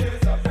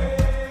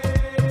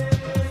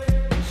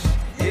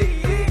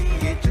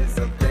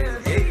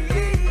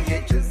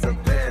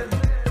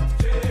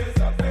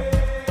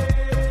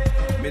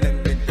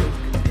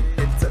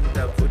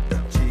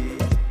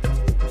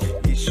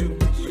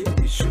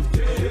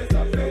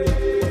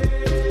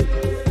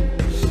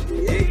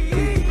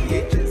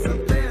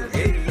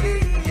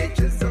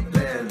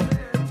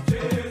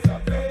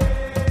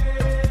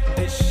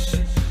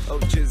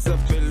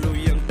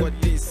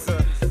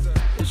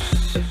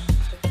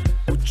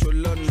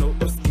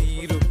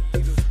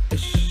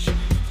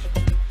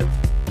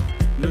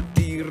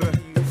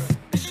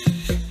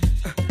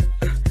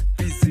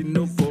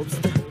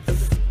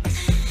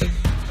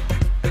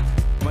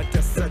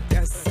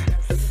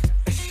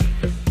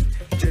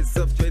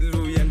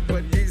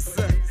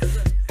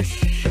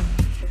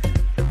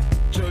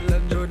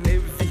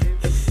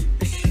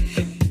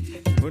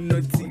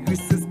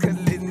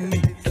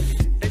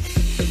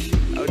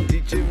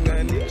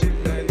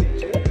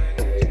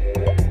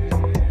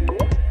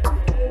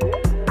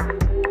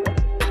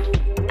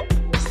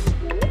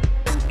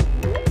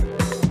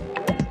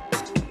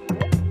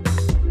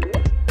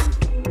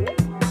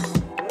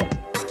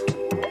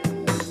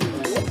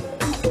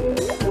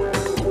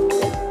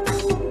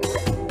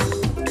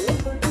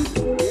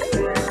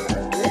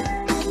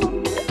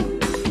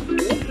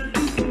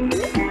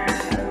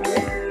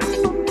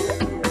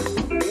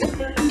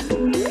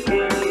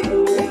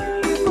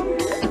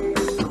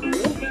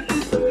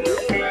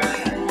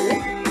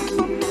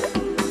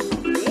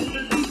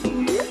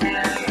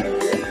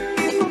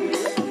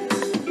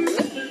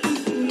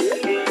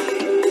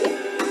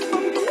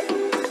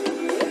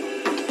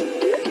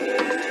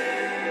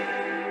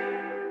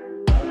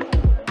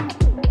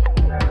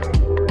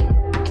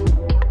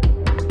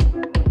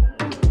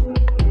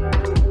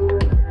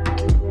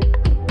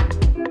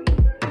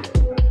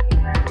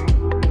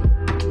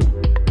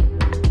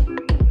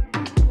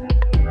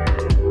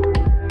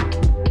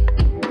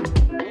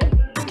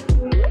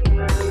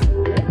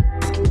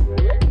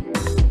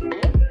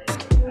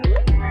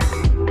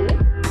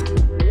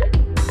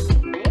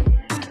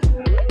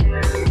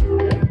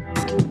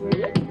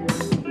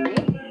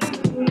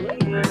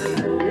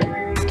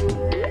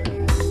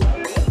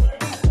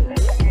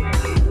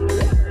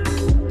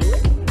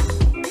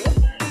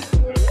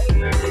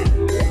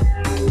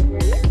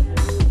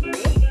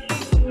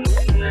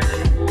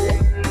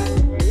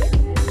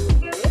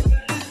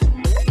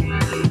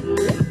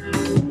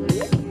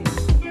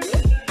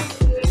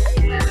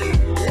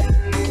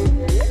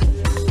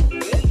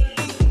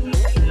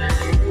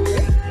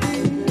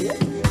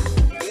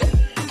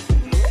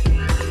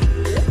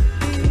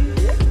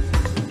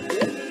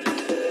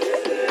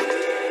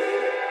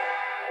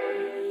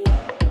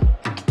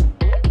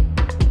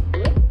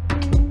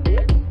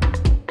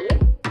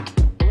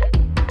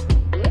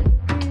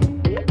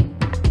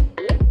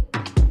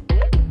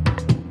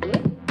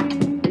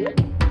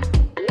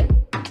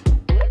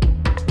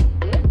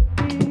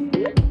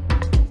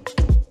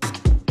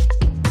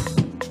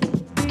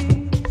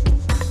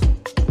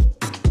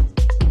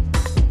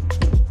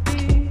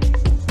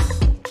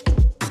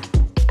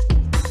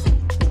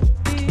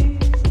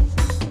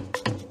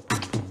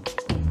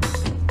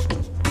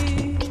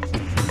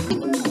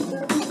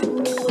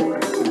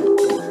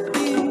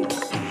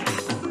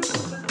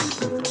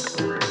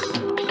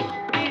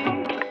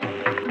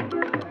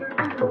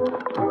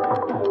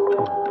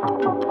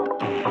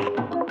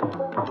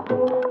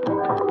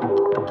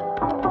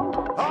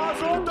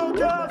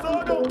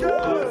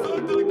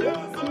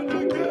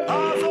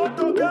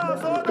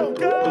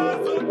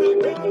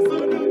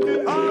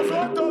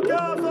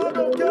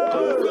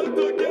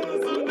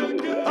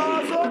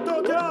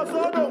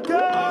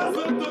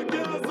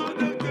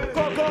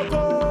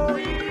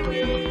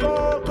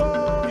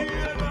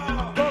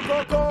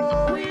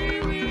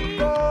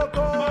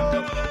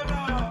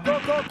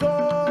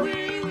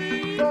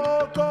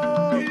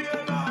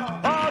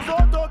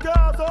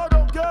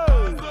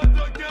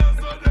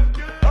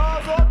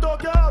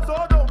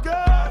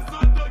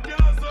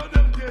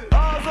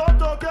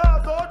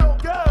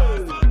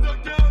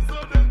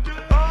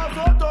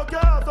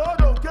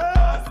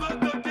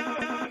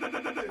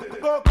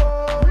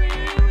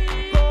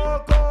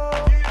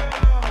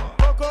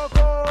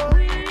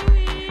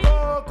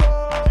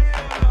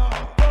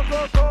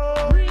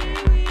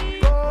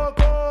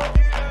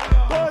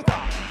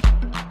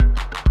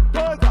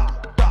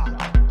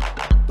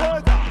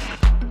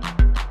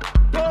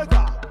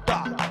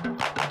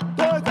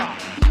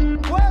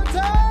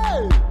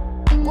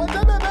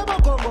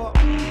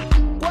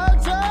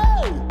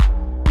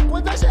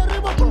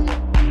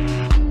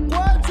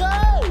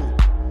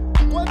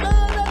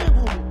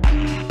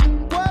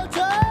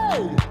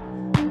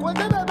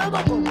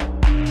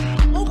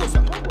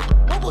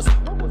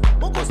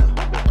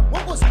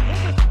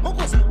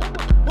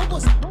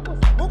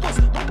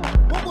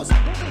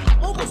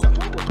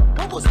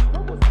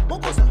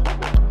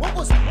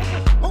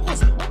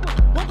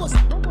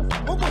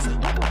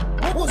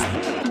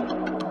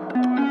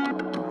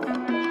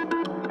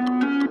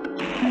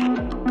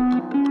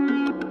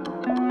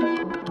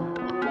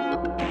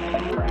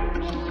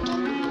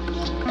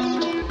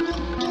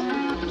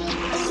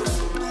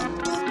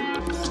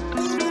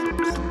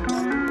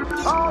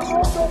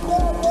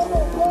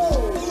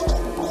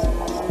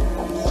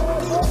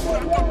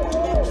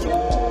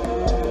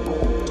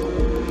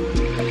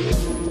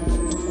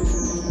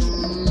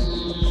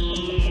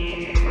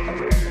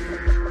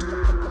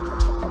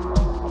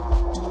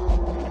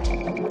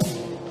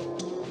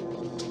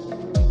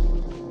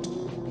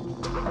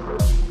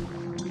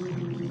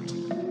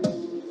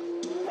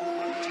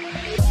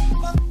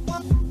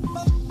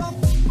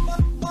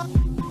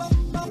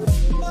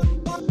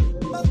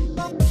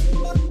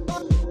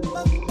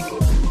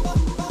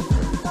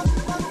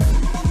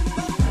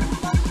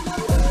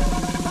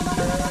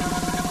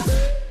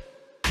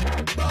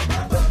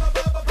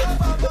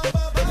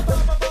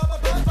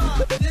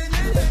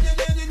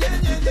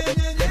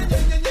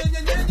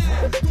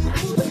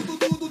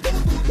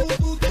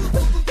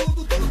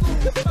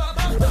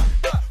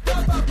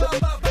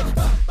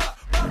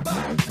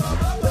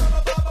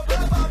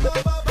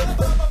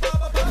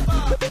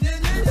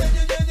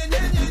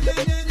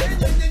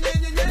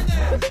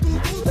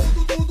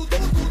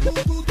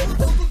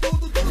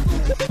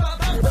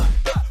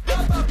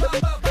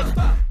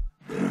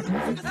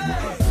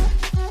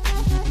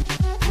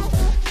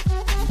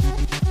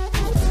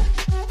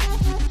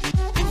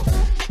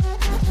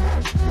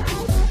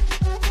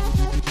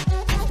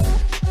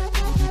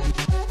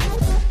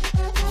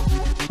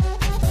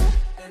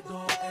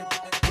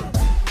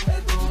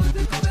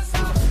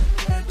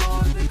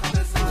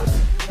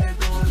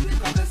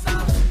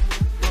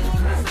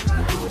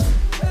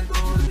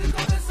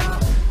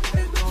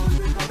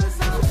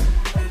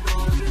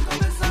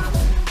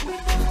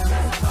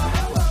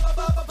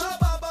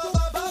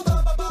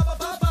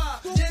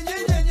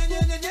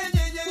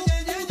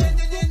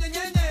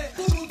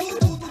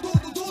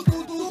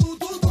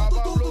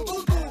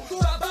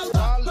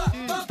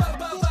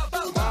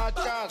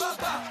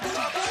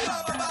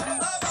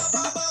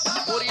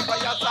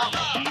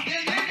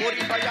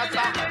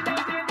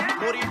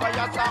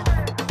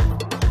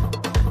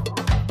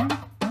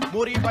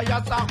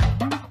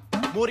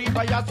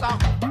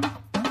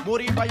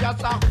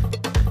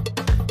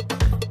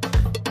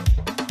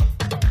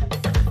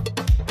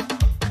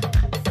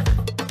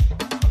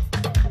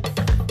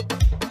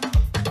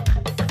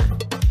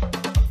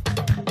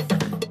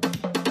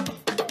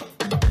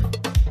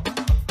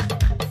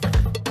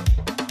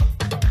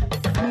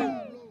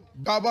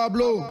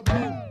 Cabablo,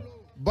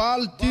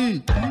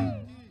 Balti,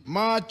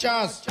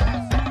 Machas.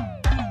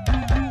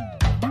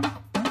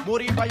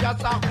 Muri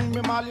bayasa,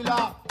 me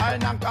malila, ay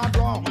nang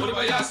kandong. Muri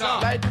bayasa,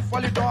 light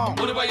folidong.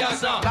 Muri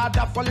bayasa,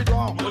 lada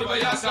folidong. Muri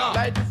bayasa,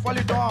 light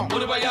folidong.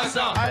 Muri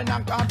bayasa, ay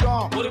nang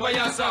kandong. Muri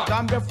bayasa,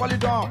 dambe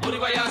folidong. Muri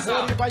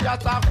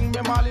bayasa,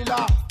 me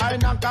malila, ay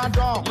nang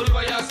kandong. Muri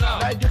bayasa,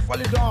 light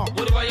folidong.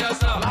 Muri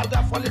bayasa,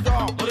 lada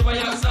folidong. Muri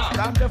bayasa,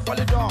 dambe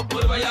folidong.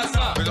 Muri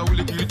bayasa. Bega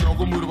wuli ki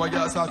dongo muri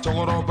bayasa,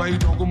 chogoro bai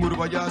dongo muri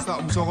bayasa,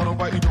 musogoro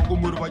bai dongo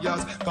muri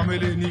bayasa,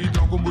 kamele ni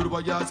dongo muri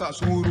bayasa,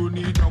 sunguru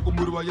ni dongo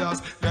muri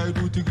bayasa,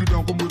 laidu tigri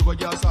dongo muri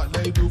bayasa,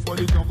 laidu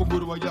foli dongo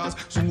muri bayasa,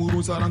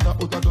 sunguru saranta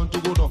uta don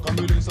tugodo,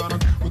 kamele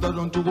saranta uta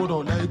don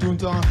tugodo, laidu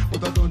ta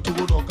uta don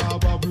tugodo,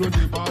 kaba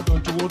blonde ba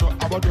don tugodo,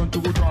 aba don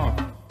tugodo,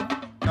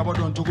 naba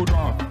don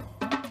tugodo.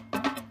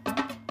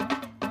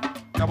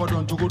 Naba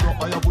don tugodo,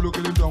 aya bulu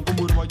kelen dongo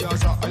muri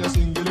bayasa, aya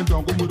singelen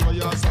dongo muri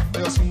bayasa,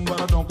 aya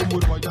sumbara dongo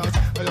muri bayasa,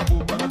 aya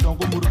bubara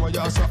dongo muri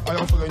bayasa,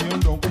 aya fagenen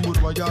dongo muri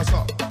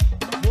bayasa.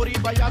 Muri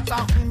bayasa,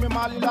 me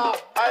malila,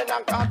 ay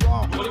nang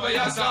kandong. Muri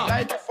bayasa,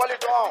 light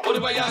folidong. Muri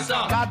bayasa,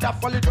 lada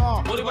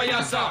folidong. Muri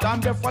bayasa,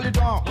 dambe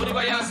folidong. Muri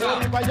bayasa,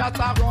 muri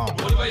bayasa gong.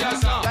 Muri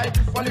bayasa, light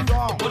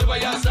folidong. Muri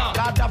bayasa,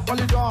 lada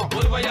folidong.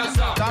 Muri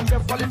bayasa, dambe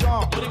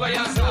folidong. Muri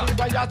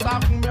bayasa,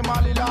 me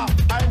malila,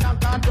 ay nang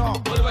kandong.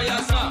 Muri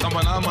bayasa,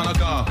 Tamana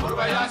manaka. Muri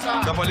bayasa,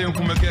 Dafalin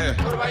kumeke.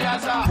 Muri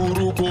bayasa,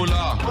 Kuru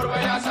kola. Muri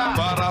bayasa,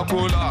 Bara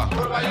kola.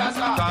 Muri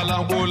bayasa,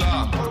 Talan kola.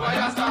 Muri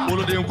bayasa,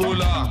 Uludin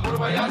kola. Muri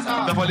bayasa,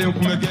 Dafalin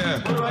kumeke.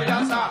 Muri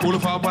bayasa,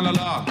 Ulufa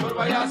banala. Muri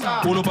bayasa,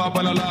 Uluba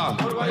banala.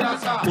 Muri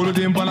bayasa,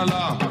 Uludin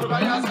banala. Muri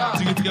bayasa,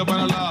 Tigitige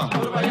banala.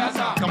 Muri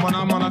bayasa,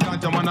 Kamana manaka.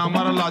 Jamana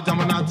marala.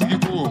 Jamana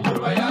tigiku. Muri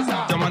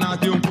bayasa, Jamana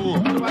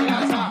diunku. Muri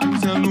bayasa,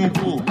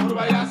 Senuku. Muri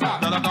bayasa,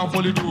 Darakan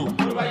folidu.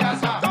 Muri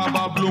bayasa,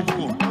 Kaba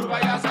blunku. Muri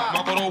bayasa,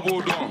 Makoro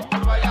bodon.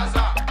 Muri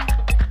bayasa.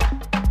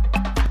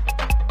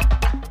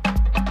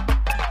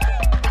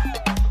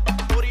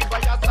 Muri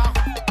bayasa,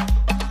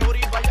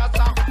 Muri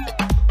bayasa,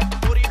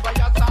 Muri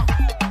bayasa,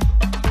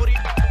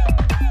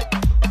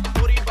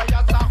 Muri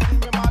bayasa,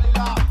 me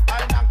malila,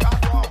 ay nang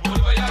kandong.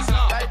 Muri bayasa,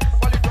 light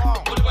folidong.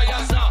 Muri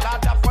bayasa,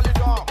 lada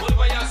folidong. Muri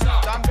bayasa,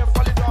 dambe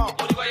folidong.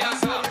 Muri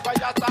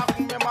bayasa,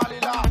 me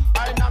malila,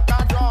 ay nang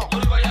kandong.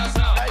 Muri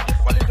bayasa, light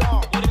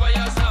folidong. Muri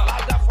bayasa,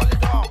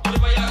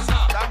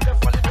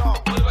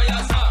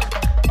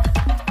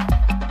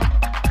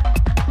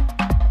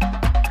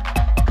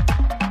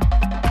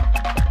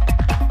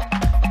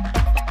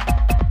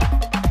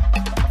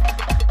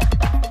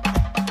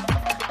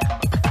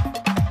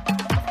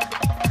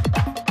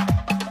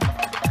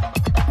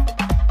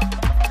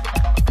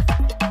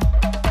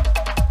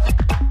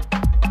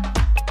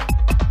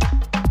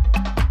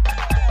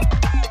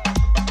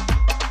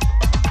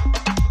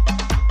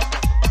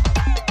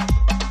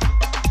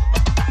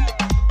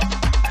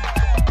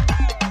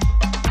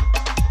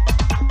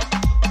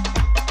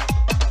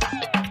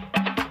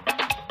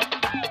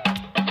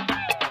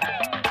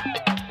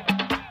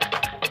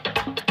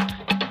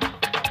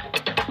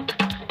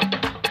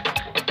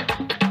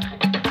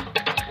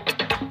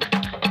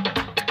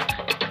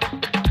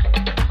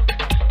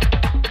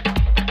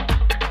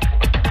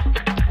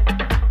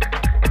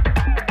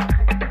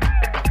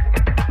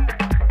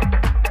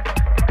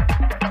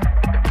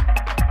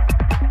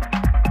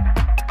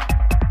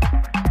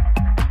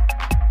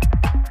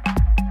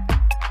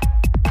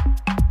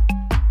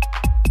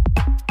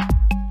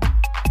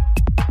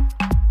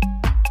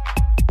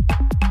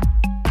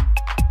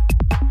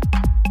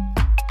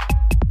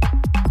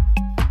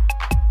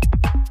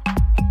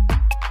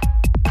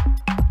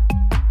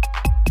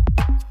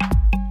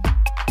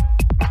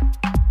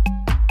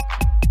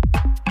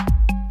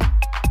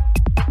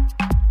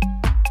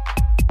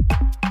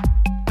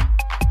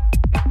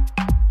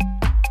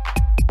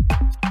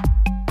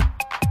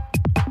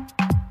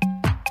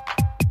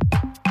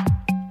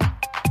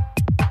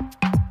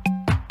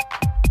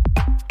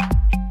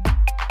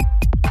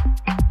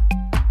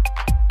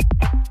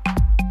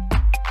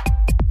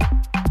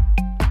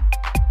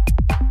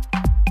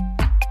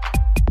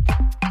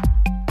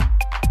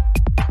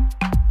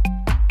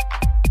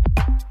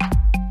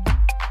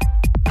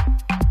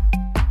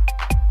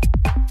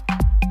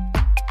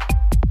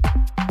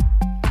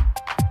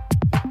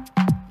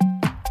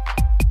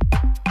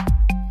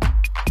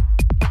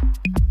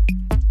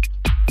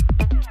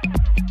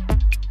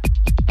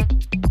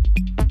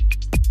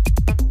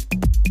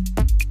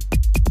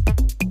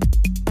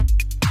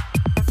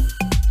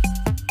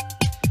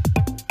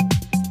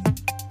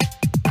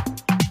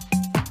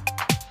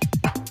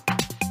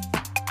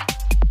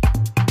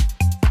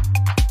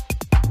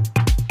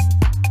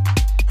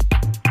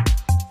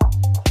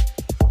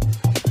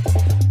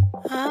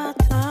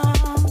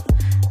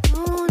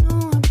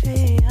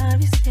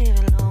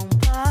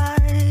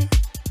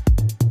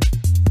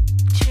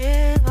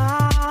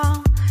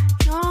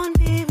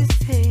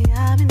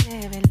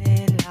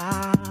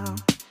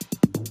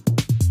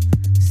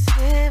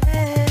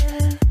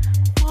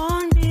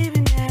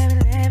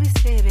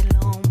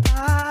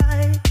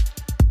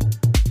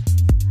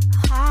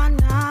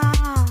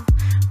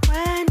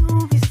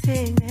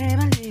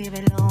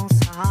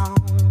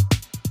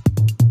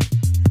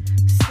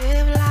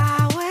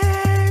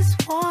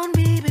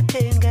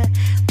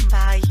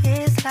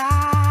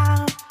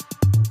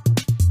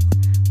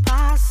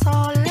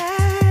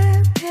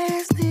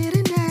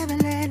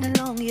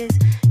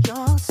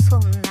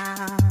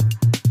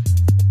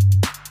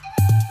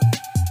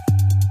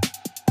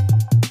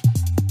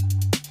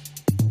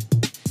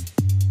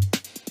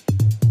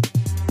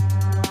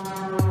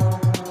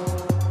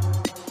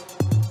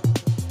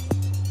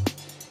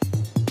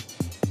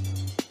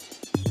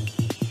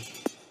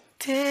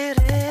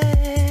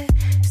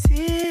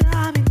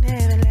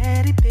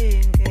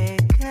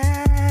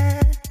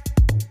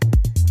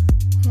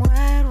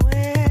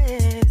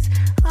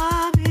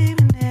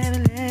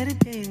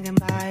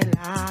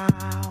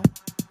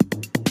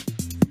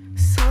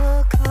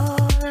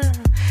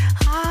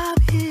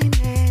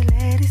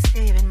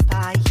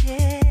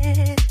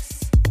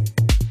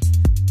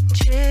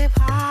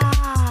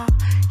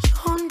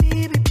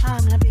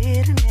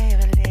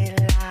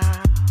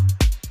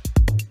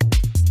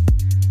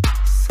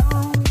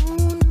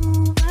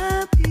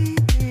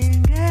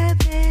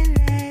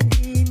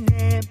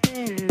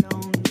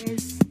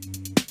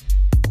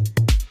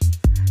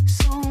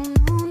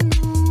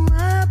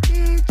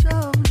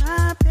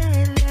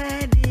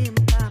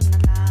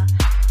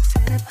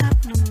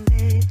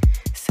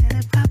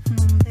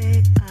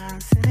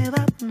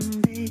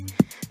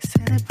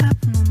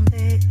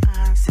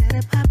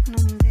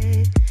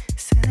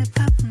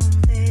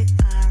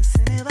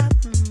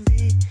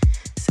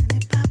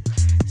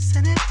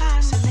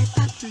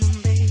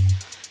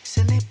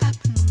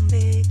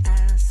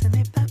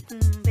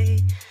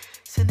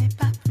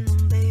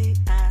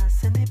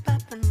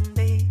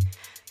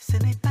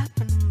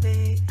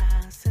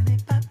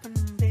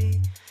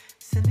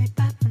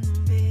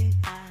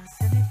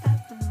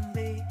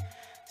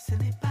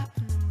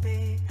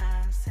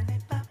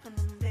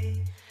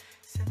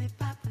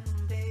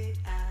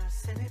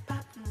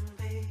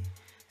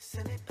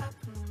 Ce n'est pas